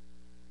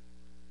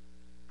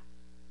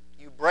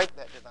 You break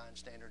that divine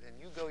standard and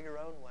you go your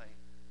own way,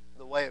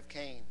 the way of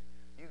Cain.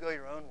 You go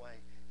your own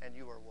way and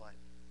you are what?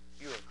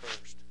 You are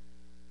cursed.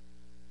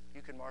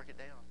 You can mark it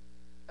down.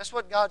 That's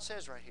what God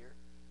says right here.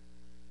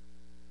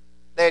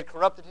 They had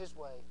corrupted His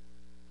way.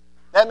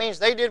 That means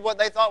they did what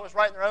they thought was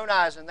right in their own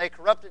eyes, and they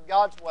corrupted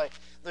God's way.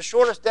 The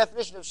shortest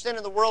definition of sin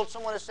in the world,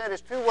 someone has said,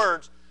 is 2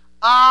 words.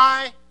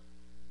 I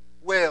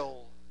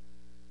will.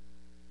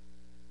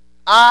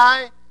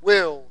 I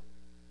will.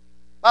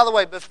 By the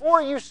way,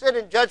 before you sit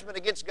in judgment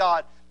against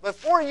God,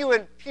 before you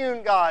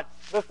impugn God,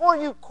 before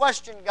you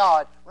question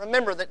God,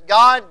 remember that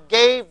God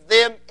gave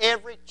them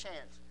every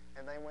chance,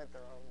 and they went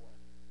their own way.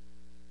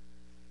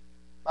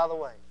 By the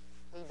way,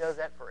 He does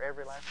that for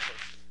every last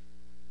person.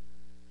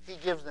 He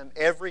gives them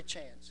every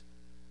chance.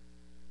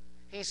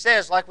 He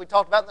says, like we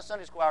talked about in the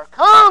Sunday school hour,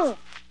 come,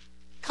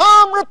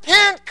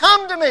 repent,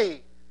 come to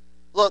me.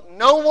 Look,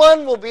 no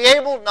one will be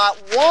able, not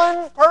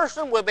one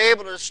person will be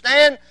able to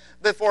stand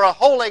before a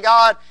holy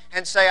God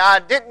and say, I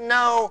didn't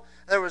know,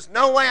 there was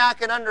no way I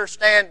could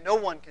understand. No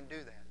one can do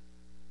that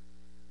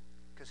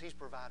because He's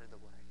provided the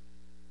way.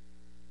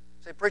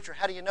 Say, preacher,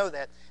 how do you know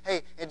that?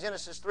 Hey, in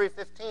Genesis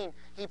 3:15,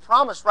 He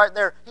promised right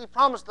there, He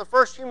promised the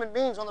first human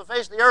beings on the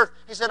face of the earth.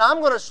 He said,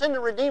 I'm going to send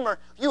a Redeemer.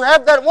 You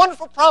have that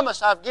wonderful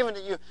promise I've given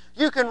to you.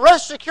 You can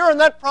rest secure in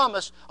that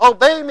promise.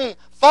 Obey me,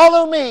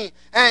 follow me,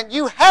 and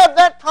you have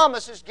that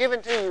promise is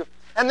given to you.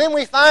 And then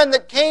we find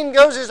that Cain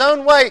goes his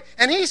own way,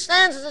 and he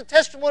stands as a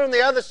testimony on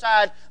the other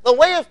side. The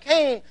way of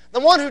Cain,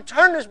 the one who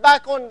turned his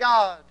back on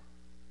God.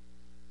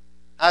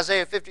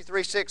 Isaiah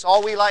 53:6,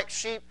 all we like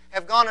sheep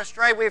have gone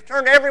astray. We have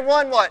turned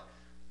everyone, what?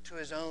 To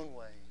his own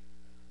way.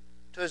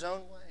 To his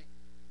own way.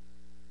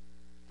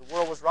 The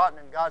world was rotten,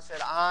 and God said,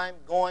 I'm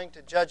going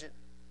to judge it.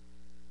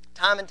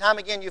 Time and time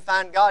again, you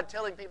find God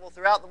telling people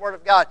throughout the Word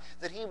of God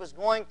that He was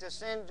going to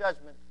send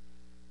judgment.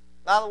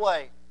 By the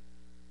way,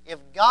 if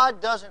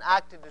God doesn't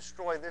act to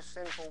destroy this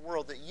sinful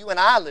world that you and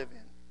I live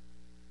in,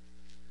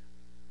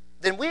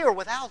 then we are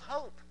without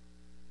hope.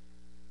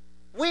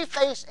 We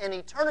face an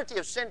eternity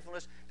of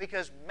sinfulness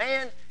because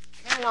man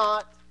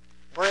cannot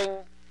bring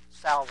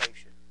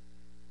salvation.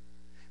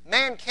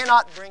 Man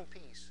cannot bring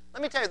peace.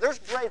 Let me tell you, there's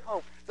great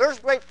hope. There's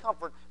great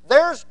comfort.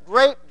 There's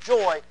great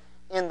joy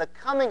in the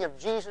coming of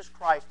Jesus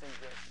Christ in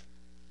judgment.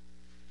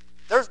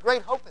 There's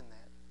great hope in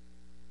that.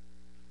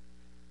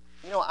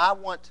 You know, I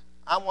want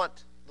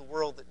the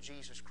world that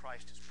Jesus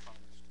Christ has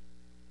promised.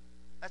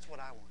 That's what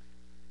I want.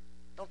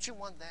 Don't you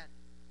want that?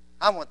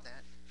 I want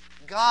that.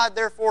 God,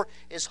 therefore,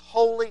 is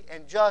holy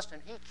and just,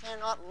 and He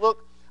cannot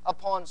look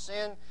upon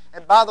sin.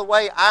 And by the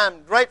way, I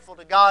am grateful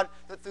to God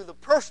that through the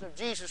person of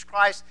Jesus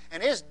Christ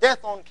and His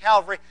death on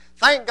Calvary,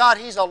 thank God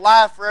He's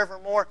alive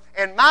forevermore,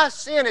 and my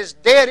sin is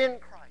dead in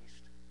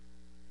Christ.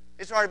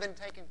 It's already been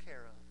taken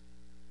care of.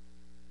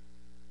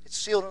 It's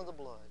sealed in the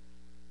blood.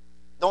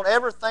 Don't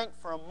ever think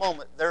for a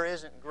moment there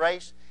isn't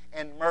grace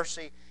and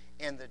mercy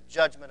in the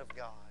judgment of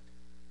God.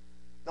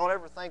 Don't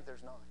ever think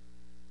there's not.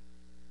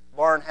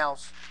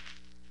 Barnhouse,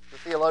 the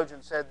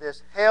theologian, said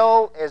this,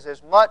 hell is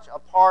as much a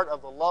part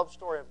of the love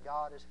story of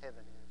God as heaven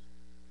is.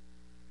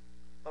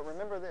 But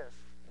remember this,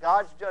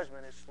 God's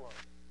judgment is slow.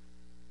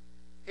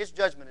 His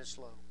judgment is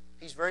slow.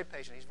 He's very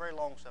patient. He's very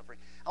long-suffering.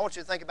 I want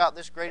you to think about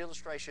this great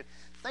illustration.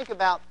 Think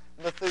about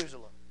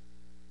Methuselah.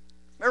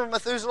 Remember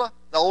Methuselah,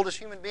 the oldest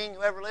human being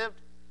who ever lived?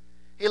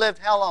 He lived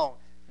how long?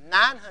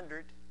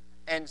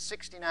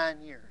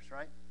 969 years,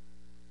 right?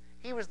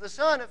 He was the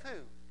son of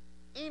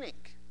who?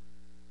 Enoch.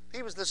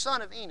 He was the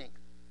son of Enoch.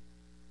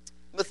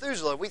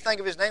 Methuselah, we think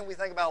of his name, we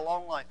think about a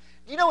long life.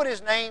 Do you know what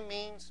his name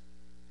means?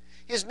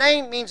 His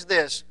name means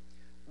this: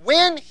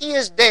 when he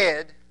is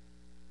dead,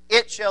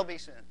 it shall be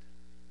sent.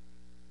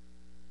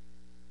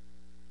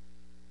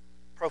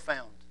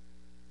 Profound.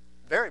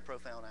 Very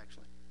profound,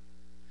 actually.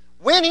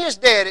 When he is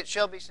dead, it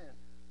shall be sent.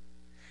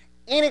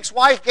 Enoch's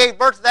wife gave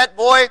birth to that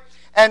boy,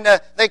 and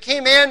they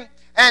came in,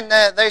 and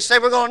they say,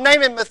 we're going to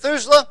name him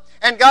Methuselah.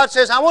 And God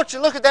says, I want you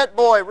to look at that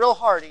boy real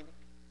hard, Enoch.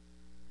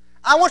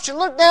 I want you to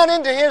look down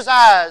into his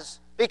eyes,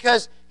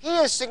 because he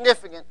is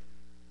significant.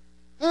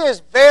 He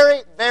is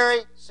very,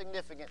 very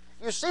significant.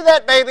 You see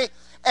that baby?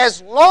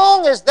 As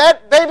long as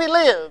that baby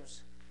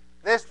lives,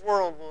 this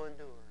world will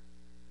endure.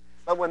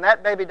 But when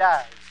that baby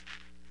dies,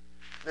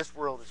 this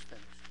world is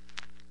finished.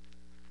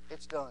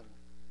 It's done.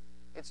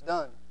 It's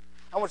done.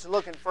 I want you to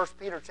look in 1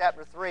 Peter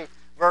chapter 3,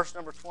 verse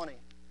number 20.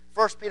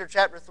 1 Peter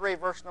chapter 3,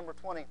 verse number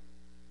 20.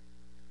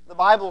 The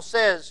Bible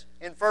says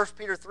in 1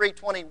 Peter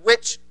 3:20,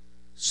 which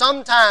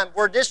sometime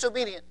were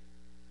disobedient,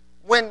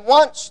 when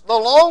once the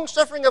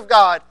long-suffering of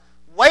God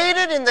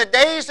waited in the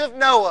days of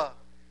Noah.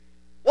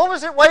 What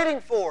was it waiting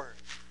for?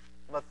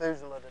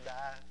 Methuselah to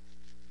die.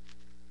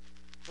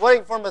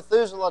 Waiting for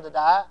Methuselah to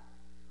die.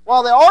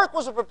 While the ark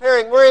was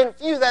preparing, wherein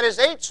few, that is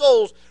 8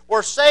 souls,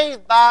 were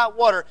saved by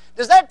water.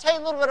 Does that tell you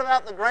a little bit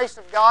about the grace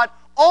of God?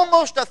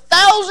 Almost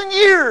 1,000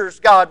 years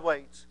God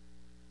waits.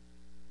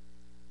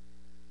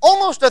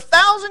 Almost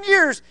 1,000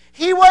 years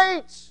He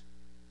waits.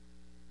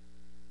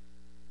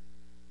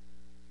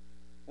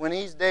 When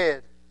He's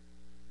dead,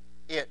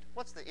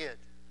 what's the it?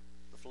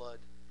 The flood.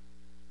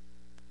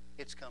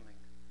 It's coming.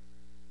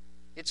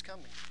 It's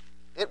coming.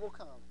 It will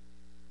come.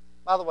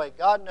 By the way,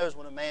 God knows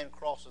when a man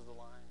crosses the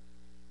line.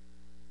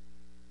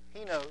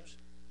 He knows.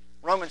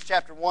 Romans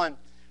chapter 1,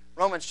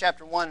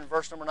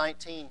 verse number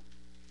 19.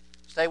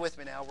 Stay with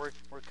me now.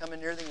 We're coming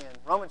near the end.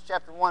 Romans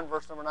chapter 1,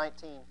 verse number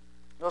 19.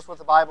 Notice what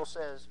the Bible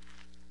says.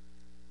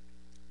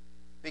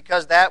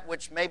 Because that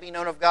which may be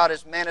known of God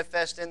is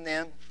manifest in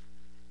them,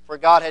 for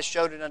God has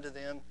showed it unto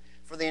them.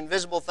 For the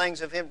invisible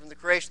things of Him from the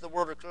creation of the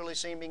world are clearly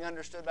seen, being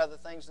understood by the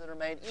things that are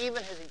made,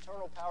 even His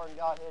eternal power and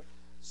Godhead,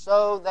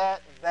 so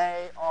that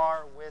they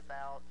are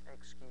without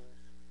excuse.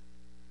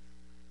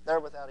 They're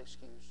without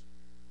excuse.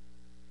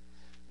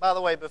 By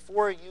the way,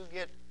 before you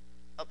get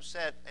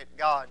upset at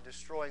God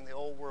destroying the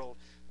old world,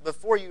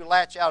 before you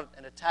latch out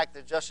and attack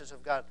the justice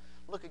of God,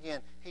 look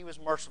again. He was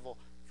merciful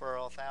for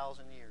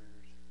 1,000 years,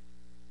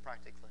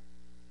 practically.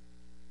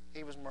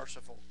 He was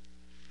merciful.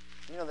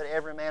 You know that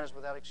every man is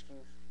without excuse.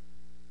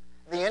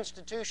 The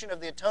institution of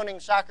the atoning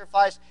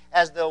sacrifice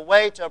as the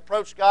way to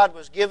approach God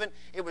was given.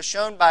 It was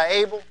shown by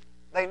Abel.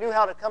 They knew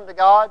how to come to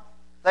God.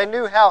 They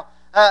knew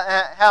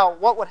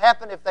what would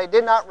happen if they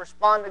did not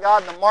respond to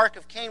God. The mark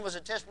of Cain was a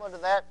testimony to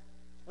that.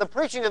 The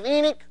preaching of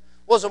Enoch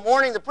was a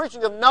warning. The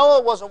preaching of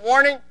Noah was a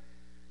warning.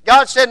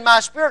 God said, my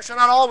spirit shall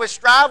not always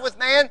strive with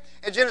man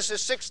in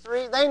Genesis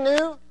 6:3. They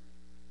knew.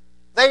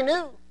 They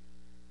knew.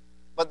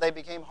 But they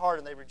became hard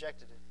and they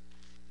rejected it.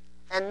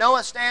 And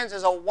Noah stands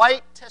as a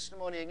white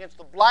testimony against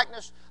the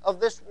blackness of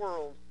this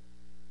world.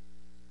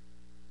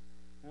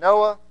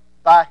 Noah,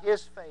 by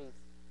his faith,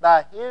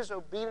 by his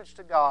obedience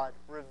to God,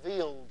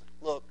 revealed,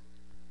 look,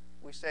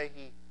 we say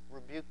he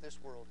rebuked this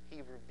world.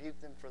 He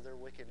rebuked them for their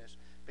wickedness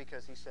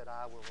because he said,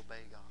 I will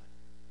obey God.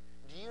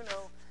 Do you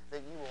know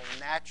that you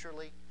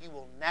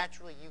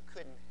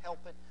couldn't help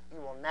it,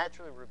 you will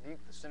naturally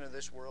rebuke the sin of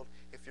this world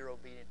if you're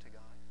obedient to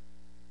God?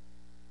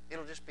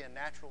 It'll just be a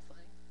natural thing.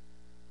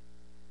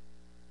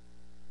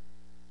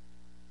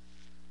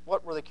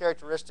 What were the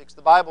characteristics?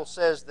 The Bible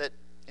says that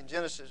in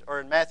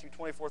Matthew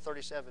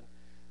 24:37,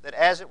 that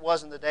as it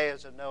was in the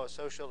days of Noah,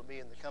 so shall it be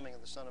in the coming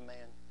of the Son of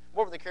Man.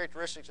 What were the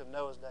characteristics of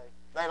Noah's day?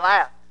 They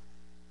laughed.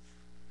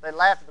 They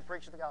laughed at the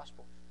preaching of the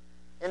gospel.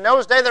 In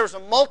Noah's day, there was a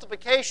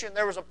multiplication.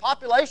 There was a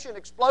population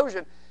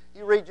explosion.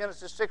 You read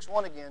Genesis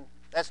 6:1 again.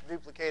 That's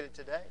duplicated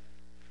today.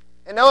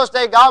 In Noah's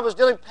day, God was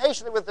dealing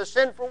patiently with the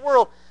sinful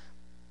world.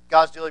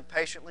 God's dealing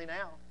patiently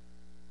now.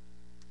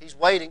 He's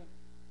waiting.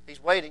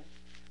 He's waiting.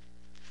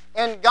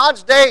 In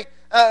God's day,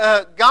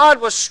 God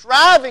was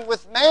striving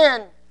with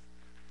man.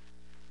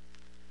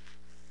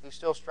 He's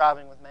still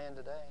striving with man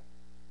today.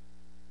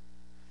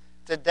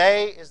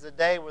 Today is the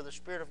day where the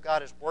Spirit of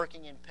God is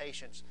working in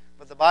patience.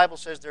 But the Bible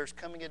says there's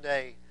coming a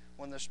day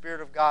when the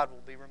Spirit of God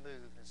will be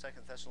removed in 2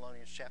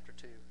 Thessalonians chapter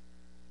 2.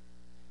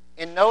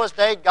 In Noah's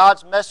day,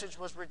 God's message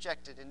was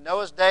rejected. In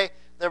Noah's day,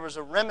 there was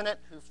a remnant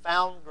who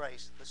found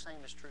grace. The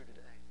same is true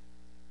today.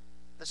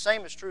 The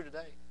same is true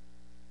today.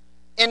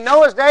 In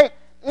Noah's day,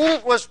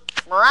 Enoch was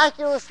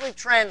miraculously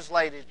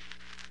translated.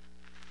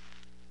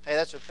 Hey,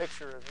 that's a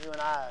picture of you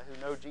and I who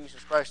know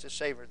Jesus Christ as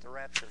Savior at the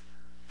rapture.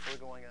 We're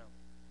going up.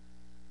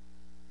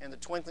 In the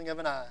twinkling of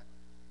an eye.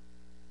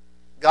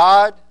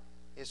 God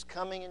is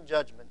coming in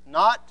judgment.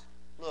 Not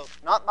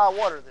by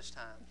water this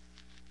time,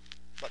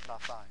 but by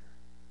fire.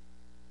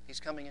 He's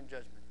coming in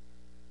judgment.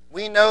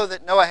 We know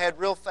that Noah had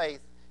real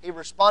faith. He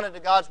responded to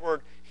God's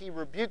word. He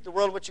rebuked the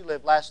world in which he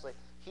lived. Lastly,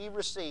 he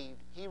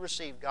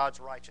received God's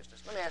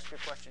righteousness. Let me ask you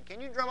a question. Can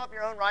you drum up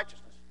your own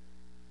righteousness?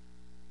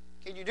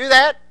 Can you do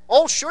that?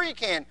 Oh, sure you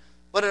can.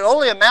 But it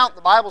only amount,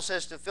 the Bible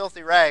says, to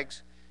filthy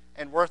rags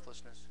and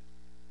worthlessness.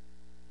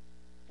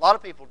 A lot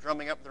of people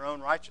drumming up their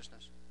own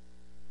righteousness.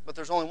 But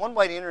there's only one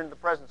way to enter into the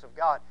presence of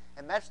God,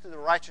 and that's through the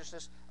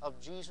righteousness of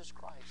Jesus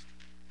Christ.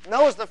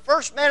 Noah's the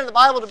first man in the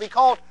Bible to be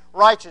called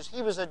righteous.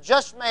 He was a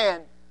just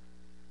man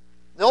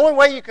The only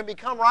way you can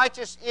become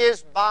righteous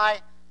is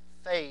by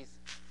faith.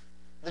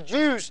 The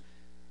Jews,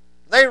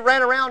 they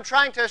ran around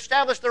trying to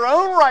establish their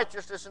own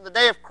righteousness in the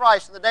day of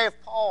Christ, in the day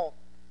of Paul.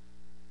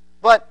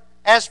 But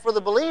as for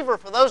the believer,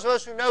 for those of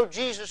us who know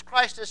Jesus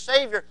Christ as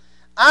Savior,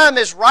 I'm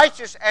as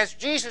righteous as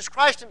Jesus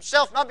Christ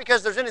Himself, not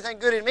because there's anything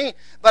good in me,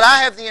 but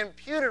I have the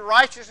imputed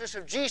righteousness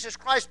of Jesus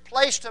Christ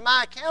placed to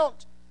my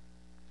account.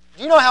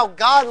 Do you know how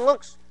God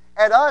looks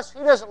at us?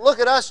 He doesn't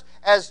look at us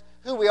as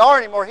who we are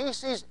anymore. He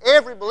sees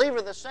every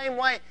believer the same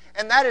way,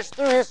 and that is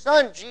through His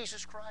Son,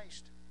 Jesus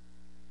Christ.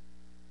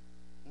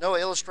 Noah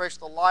illustrates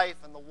the life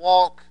and the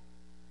walk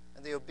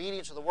and the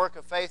obedience of the work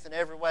of faith in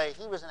every way.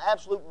 He was an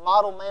absolute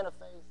model man of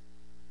faith.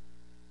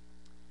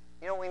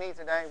 You know what we need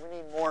today? We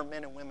need more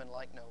men and women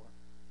like Noah.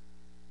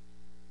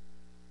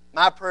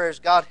 My prayer is,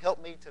 God,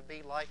 help me to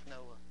be like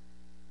Noah.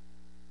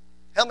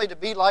 Help me to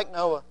be like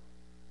Noah.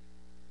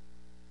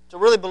 To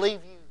really believe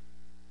You.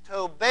 To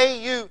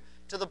obey You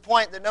to the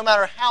point that no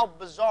matter how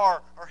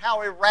bizarre or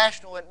how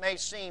irrational it may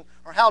seem,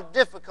 or how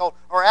difficult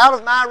or out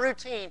of my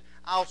routine,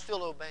 I'll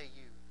still obey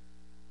You.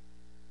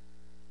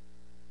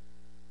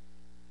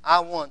 I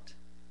want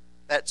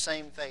that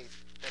same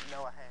faith that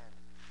Noah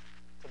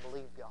had to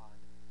believe God.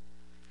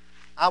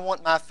 I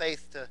want my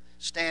faith to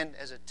stand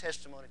as a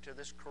testimony to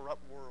this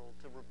corrupt world,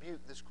 to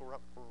rebuke this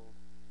corrupt world.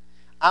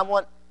 I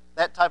want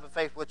that type of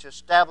faith which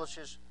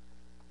establishes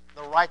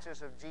the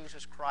righteousness of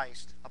Jesus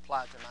Christ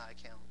applied to my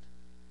account.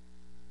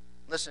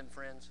 Listen,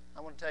 friends, I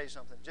want to tell you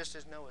something. Just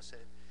as Noah said,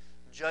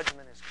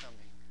 judgment is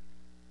coming.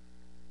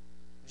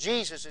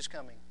 Jesus is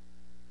coming.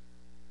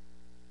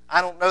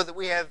 I don't know that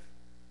we have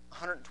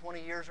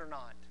 120 years or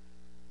not.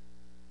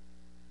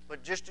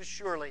 But just as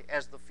surely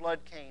as the flood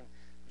came,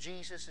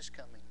 Jesus is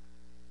coming.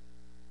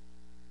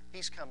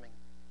 He's coming.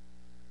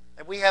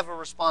 And we have a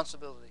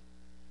responsibility.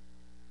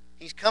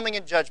 He's coming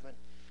in judgment.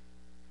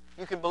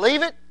 You can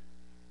believe it,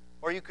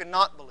 or you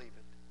cannot believe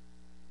it.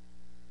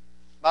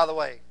 By the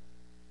way,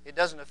 it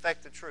doesn't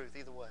affect the truth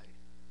either way.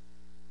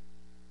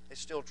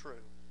 It's still true.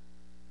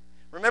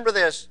 Remember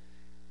this,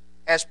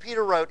 as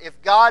Peter wrote,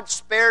 if God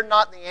spared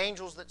not the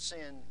angels that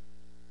sinned,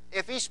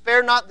 if He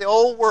spared not the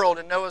old world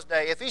in Noah's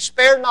day, if He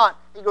spared not,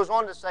 he goes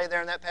on to say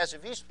there in that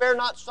passage, if He spared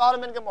not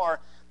Sodom and Gomorrah,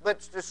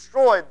 but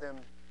destroyed them,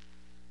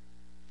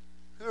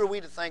 who are we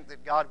to think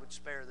that God would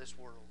spare this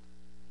world?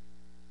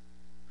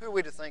 Who are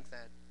we to think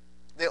that?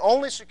 The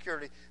only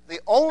security, the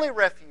only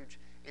refuge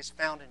is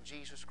found in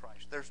Jesus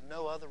Christ. There's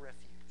no other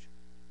refuge.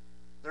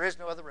 There is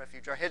no other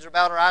refuge. Our heads are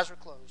bowed, our eyes are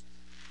closed.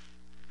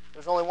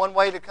 There's only one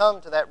way to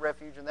come to that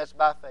refuge, and that's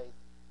by faith.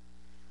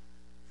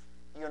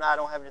 You and I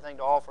don't have anything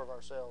to offer of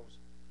ourselves.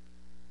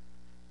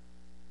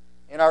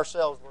 In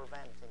ourselves, we're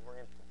vanity. We're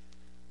empty.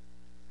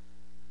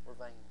 We're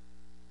vain.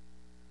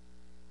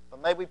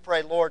 But may we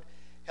pray, Lord,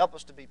 help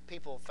us to be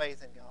people of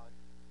faith in God.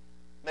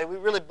 May we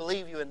really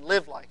believe You and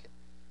live like it.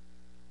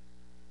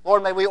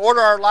 Lord, may we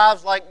order our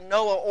lives like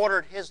Noah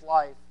ordered his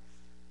life.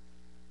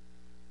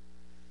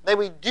 May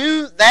we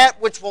do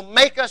that which will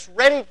make us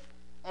ready,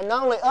 and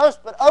not only us,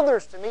 but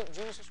others, to meet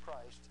Jesus Christ.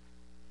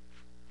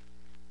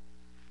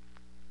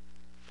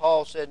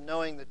 Paul said,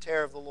 knowing the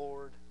terror of the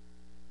Lord,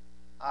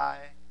 I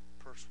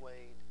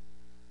persuade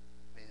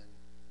men.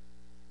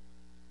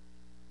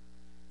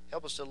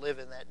 Help us to live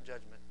in that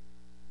judgment.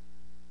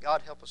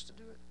 God, help us to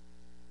do it.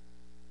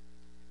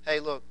 Hey,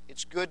 look,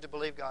 it's good to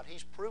believe God.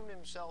 He's proven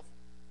Himself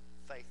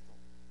faithful.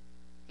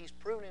 He's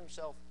proven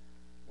Himself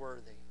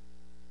worthy.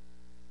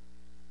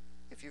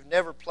 If you've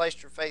never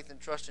placed your faith and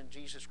trust in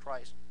Jesus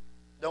Christ,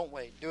 don't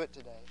wait. Do it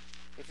today.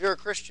 If you're a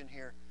Christian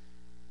here,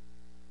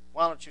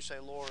 why don't you say,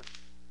 Lord,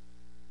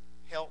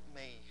 help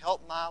me.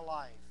 Help my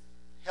life.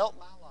 Help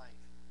my life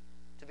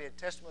to be a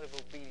testimony of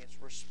obedience,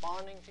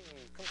 responding to You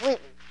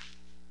completely.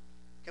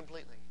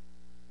 Completely.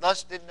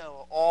 Thus did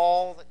Noah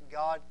all that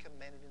God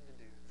commanded him to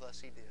do. Thus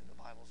he did, the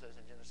Bible says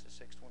in Genesis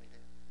 6:22.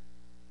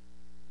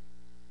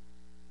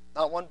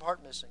 Not one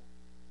part missing.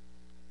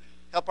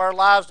 Help our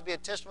lives to be a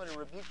testimony to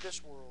rebuke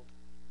this world,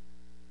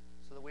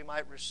 so that we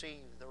might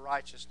receive the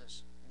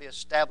righteousness, be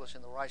established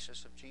in the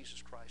righteousness of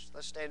Jesus Christ.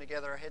 Let's stand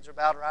together. Our heads are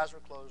bowed, our eyes are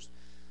closed.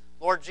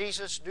 Lord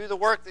Jesus, do the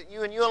work that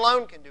You and You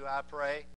alone can do, I pray.